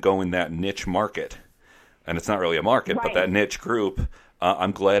go ahead and go in that niche market, and it's not really a market, right, but that niche group,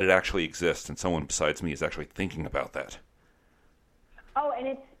 I'm glad it actually exists, and someone besides me is actually thinking about that. Oh,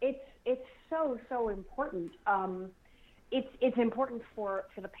 and it's so important. It's important for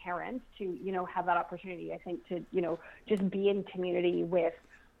the parents to have that opportunity. I think to just be in community with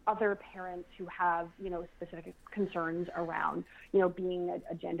other parents who have specific concerns around being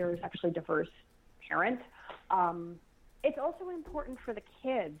a gender sexually diverse parent. It's also important for the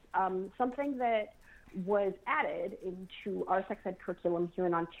kids. Something that was added into our sex ed curriculum here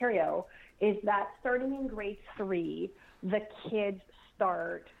in Ontario is that starting in grade 3, the kids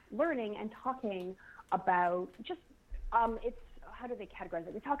start learning and talking about just, it's, how do they categorize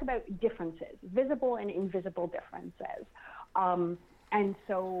it? They talk about differences, visible and invisible differences. And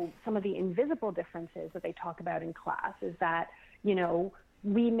so some of the invisible differences that they talk about in class is that,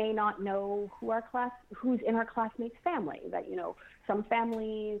 we may not know who's in our classmates' family. That, some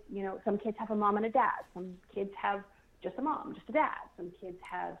families, some kids have a mom and a dad. Some kids have just a mom, just a dad. Some kids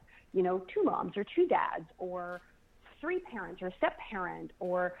have, 2 moms or 2 dads, or 3 parents or a step parent,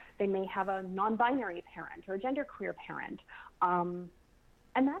 or they may have a non-binary parent or a genderqueer parent. And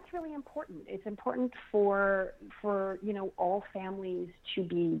that's really important. It's important for all families to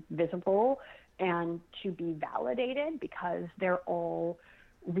be visible and to be validated, because they're all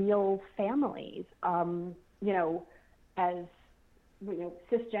real families. As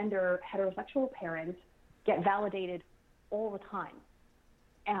cisgender heterosexual parents get validated all the time,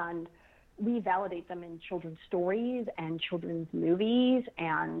 and we validate them in children's stories and children's movies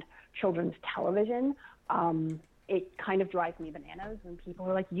and children's television. It kind of drives me bananas when people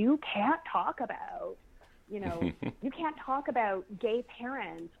are like, you can't talk about, you can't talk about gay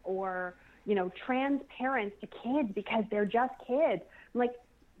parents or, trans parents to kids because they're just kids. I'm like,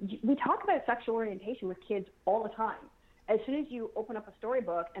 we talk about sexual orientation with kids all the time. As soon as you open up a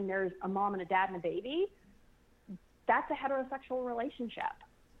storybook and there's a mom and a dad and a baby, that's a heterosexual relationship.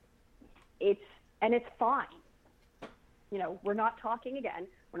 It's fine. We're not talking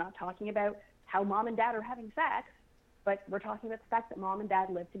about how mom and dad are having sex, but we're talking about the fact that mom and dad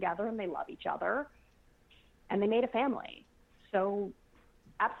live together and they love each other and they made a family. So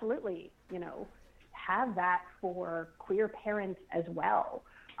absolutely, have that for queer parents as well,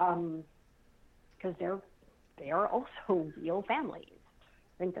 because they are also real families.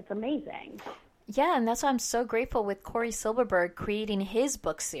 I think that's amazing. Yeah, and that's why I'm so grateful with Corey Silverberg creating his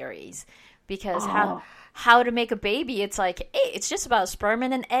book series, because how to make a baby, it's like, hey, it's just about a sperm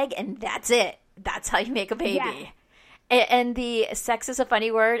and an egg, and that's it. That's how you make a baby. Yeah. And the sex is a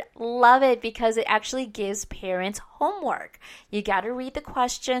funny word. Love it, because it actually gives parents homework. You got to read the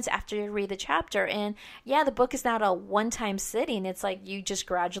questions after you read the chapter. And yeah, the book is not a one-time sitting. It's like you just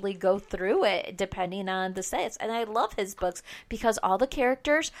gradually go through it depending on the sets. And I love his books because all the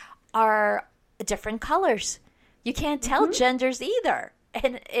characters are different colors. You can't tell genders either.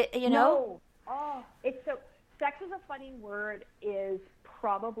 And No. Oh, it's so. Sex is a funny word is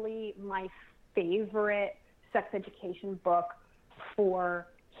probably my favorite sex education book for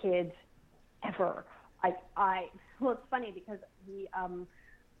kids ever. Well, it's funny because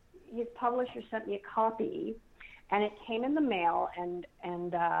his publisher sent me a copy, and it came in the mail, and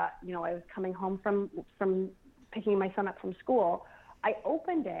I was coming home from picking my son up from school. I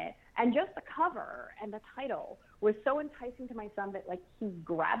opened it, and just the cover and the title was so enticing to my son that he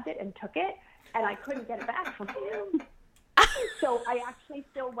grabbed it and took it, and I couldn't get it back from him. So I actually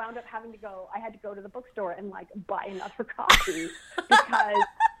still wound up having to go. I had to go to the bookstore and buy another copy because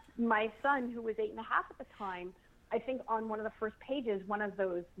my son, who was 8.5 at the time, I think on one of the first pages, one of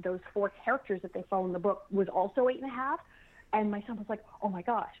those 4 characters that they follow in the book was also 8.5. And my son was like, oh my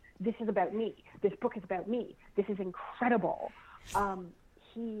gosh, this is about me. This book is about me. This is incredible.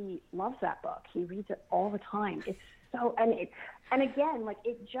 he loves that book. He reads it all the time. It's so, and again, like,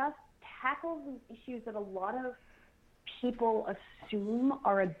 it just tackles these issues that a lot of people assume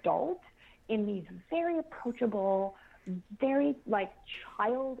are adult in these very approachable, very, like,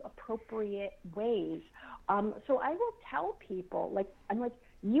 child-appropriate ways. So I will tell people, like, I'm like,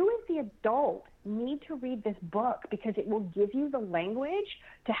 you as the adult need to read this book because it will give you the language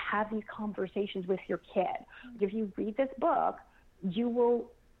to have these conversations with your kid. If you read this book, you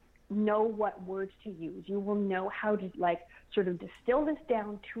will know what words to use. You will know how to, like, sort of distill this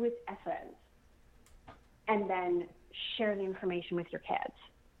down to its essence and then share the information with your kids.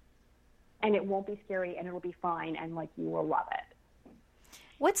 And it won't be scary, and it'll be fine, and, like, you will love it.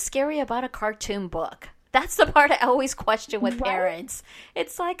 What's scary about a cartoon book? That's the part I always question with Right? parents.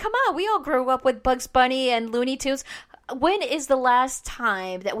 It's like, come on, we all grew up with Bugs Bunny and Looney Tunes. When is the last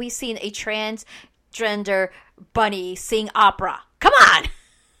time that we've seen a transgender bunny sing opera? Come on!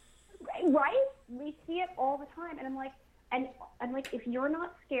 Right? We see it all the time. And I'm like, if you're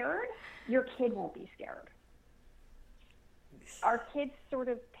not scared, your kid won't be scared. Our kids sort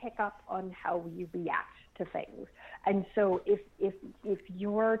of pick up on how we react to things. And so if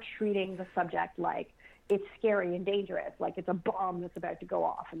you're treating the subject like it's scary and dangerous, like it's a bomb that's about to go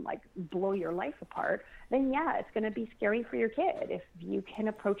off and, like, blow your life apart, then yeah, it's going to be scary for your kid. If you can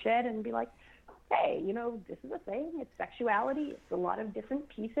approach it and be like, hey, you know, this is a thing, it's sexuality, it's a lot of different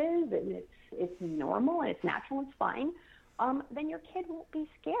pieces, and it's normal and it's natural and it's fine, then your kid won't be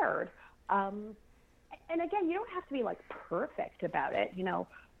scared. And again, you don't have to be, like, perfect about it, you know.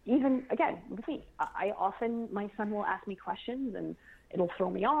 Even, again, with me, my son will ask me questions and it'll throw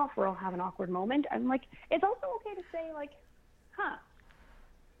me off, or I'll have an awkward moment. I'm like, it's also okay to say, like,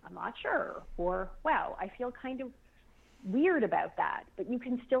 I'm not sure, or, wow, I feel kind of weird about that. But you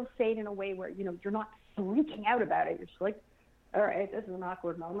can still say it in a way where, you know, you're not freaking out about it. You're just like, all right, this is an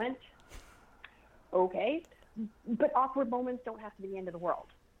awkward moment. Okay. But awkward moments don't have to be the end of the world.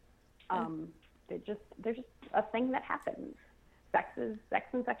 They're just a thing that happens. Sex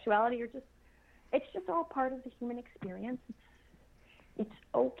and sexuality it's just all part of the human experience. It's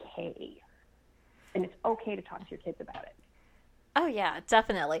okay. And it's okay to talk to your kids about it. Oh, yeah,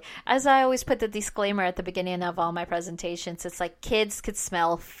 definitely. As I always put the disclaimer at the beginning of all my presentations, it's like kids could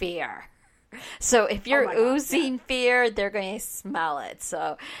smell fear. So if you're oozing fear, they're going to smell it.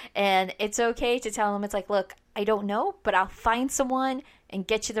 So, and it's okay to tell them, it's like, look, I don't know, but I'll find someone and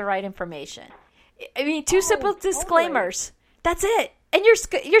get you the right information. I mean, two simple disclaimers. That's it. And you're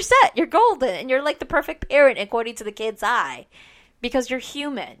set. You're golden. And you're like the perfect parent according to the kid's eye. Because you're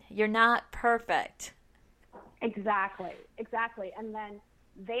human. You're not perfect. Exactly. And then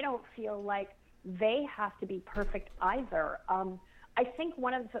they don't feel like they have to be perfect either. I think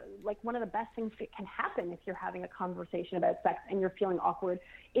one of the best things that can happen if you're having a conversation about sex and you're feeling awkward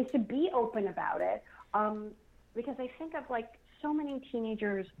is to be open about it. Because I think of, like, so many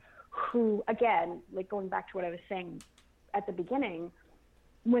teenagers who, again, like, going back to what I was saying at the beginning,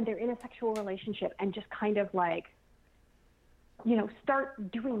 when they're in a sexual relationship and just kind of, like, you know,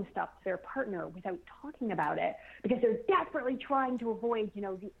 start doing stuff to their partner without talking about it because they're desperately trying to avoid, you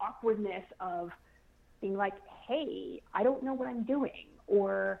know, the awkwardness of being like, hey, I don't know what I'm doing,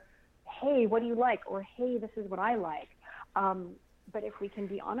 or hey, what do you like, or hey, this is what I like. But if we can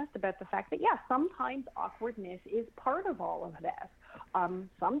be honest about the fact that, yeah, sometimes awkwardness is part of all of this.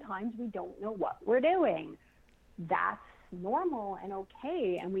 Sometimes we don't know what we're doing. That's normal and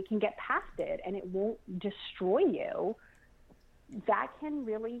okay, and we can get past it, and it won't destroy you. That can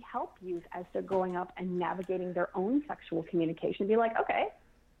really help youth as they're growing up and navigating their own sexual communication. Be like, okay,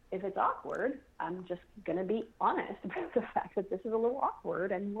 if it's awkward, I'm just going to be honest about the fact that this is a little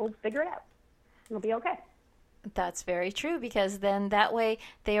awkward, and we'll figure it out. It'll be okay. That's very true, because then that way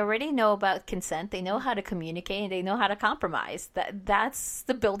they already know about consent. They know how to communicate, and they know how to compromise. That's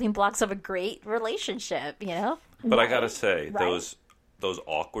the building blocks of a great relationship, you know? But I got to say, those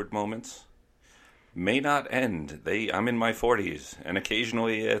awkward moments may not end. I'm in my 40s, and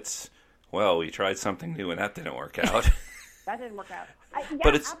occasionally it's, well, we tried something new and that didn't work out. That didn't work out.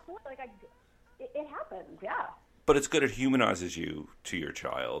 But it's, absolutely. Like, it happens, yeah. But it's good. It humanizes you to your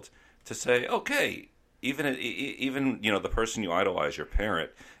child to say, okay, even you know, the person you idolize, your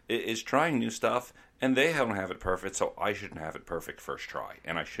parent, is trying new stuff, and they don't have it perfect, so I shouldn't have it perfect first try,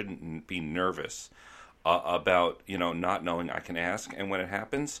 and I shouldn't be nervous about, you know, not knowing. I can ask, and when it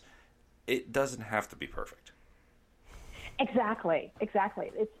happens, it doesn't have to be perfect. Exactly. It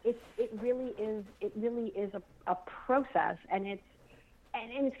really is a process, and it's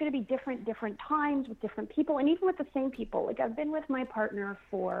going to be different times with different people, and even with the same people. Like, I've been with my partner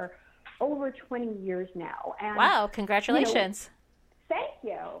for over 20 years now. And, wow, congratulations. You know, thank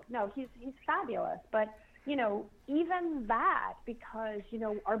no, he's fabulous. But, you know, even that, because, you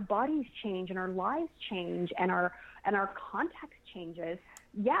know, our bodies change and our lives change and our context changes.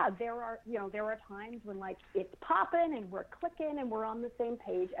 Yeah, there are times when, like, it's popping and we're clicking and we're on the same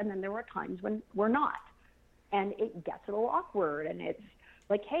page, and then there are times when we're not. And it gets a little awkward, and it's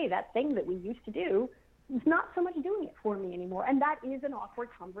like, hey, that thing that we used to do is not so much doing it for me anymore. And that is an awkward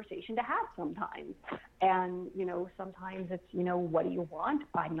conversation to have sometimes. And, you know, sometimes it's, you know, what do you want?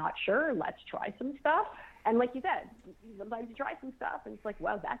 I'm not sure. Let's try some stuff. And like you said, sometimes you try some stuff, and it's like,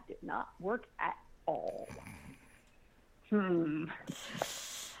 well, that did not work at all.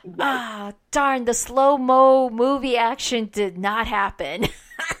 Ah, darn, the slow-mo movie action did not happen.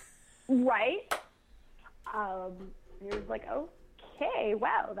 Right? It was like, okay,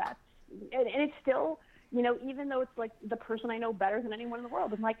 wow, that's, and it's still, you know, even though it's like the person I know better than anyone in the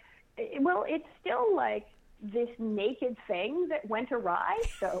world, I'm like, well, it's still like this naked thing that went awry,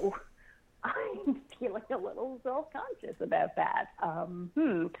 so I'm feeling a little self-conscious about that.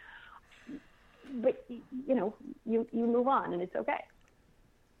 But, you know, you move on, and it's okay.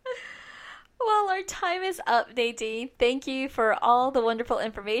 Well, our time is up, Nadine. Thank you for all the wonderful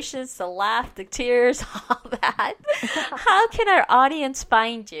information, the laugh, the tears, all that. How can our audience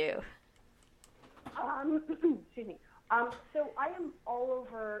find you? Excuse me. So I am all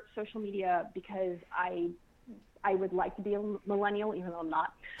over social media because I would like to be a millennial, even though I'm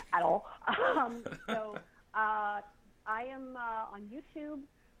not at all. So I am on YouTube,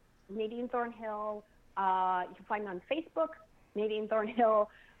 Nadine Thornhill. You can find me on Facebook, Nadine Thornhill.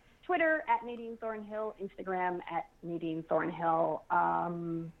 Twitter at Nadine Thornhill, Instagram at Nadine Thornhill.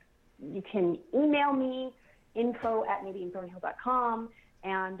 You can email me, info@NadineThornhill.com,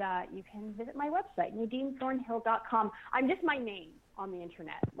 and you can visit my website, NadineThornhill.com. I'm just my name on the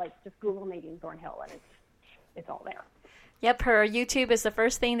internet. Like, just Google Nadine Thornhill, and it's all there. Yep, her YouTube is the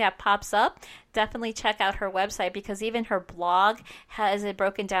first thing that pops up. Definitely check out her website, because even her blog has it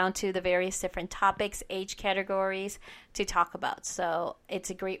broken down to the various different topics, age categories to talk about. So it's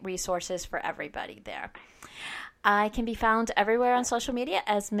a great resources for everybody there. I can be found everywhere on social media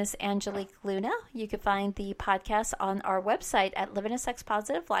as Miss Angelique Luna. You can find the podcast on our website at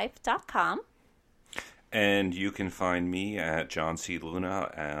livingasexpositivelife.com. And you can find me at John C.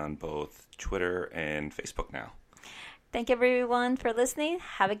 Luna on both Twitter and Facebook now. Thank everyone for listening.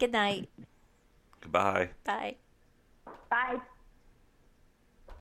 Have a good night. Goodbye. Bye. Bye.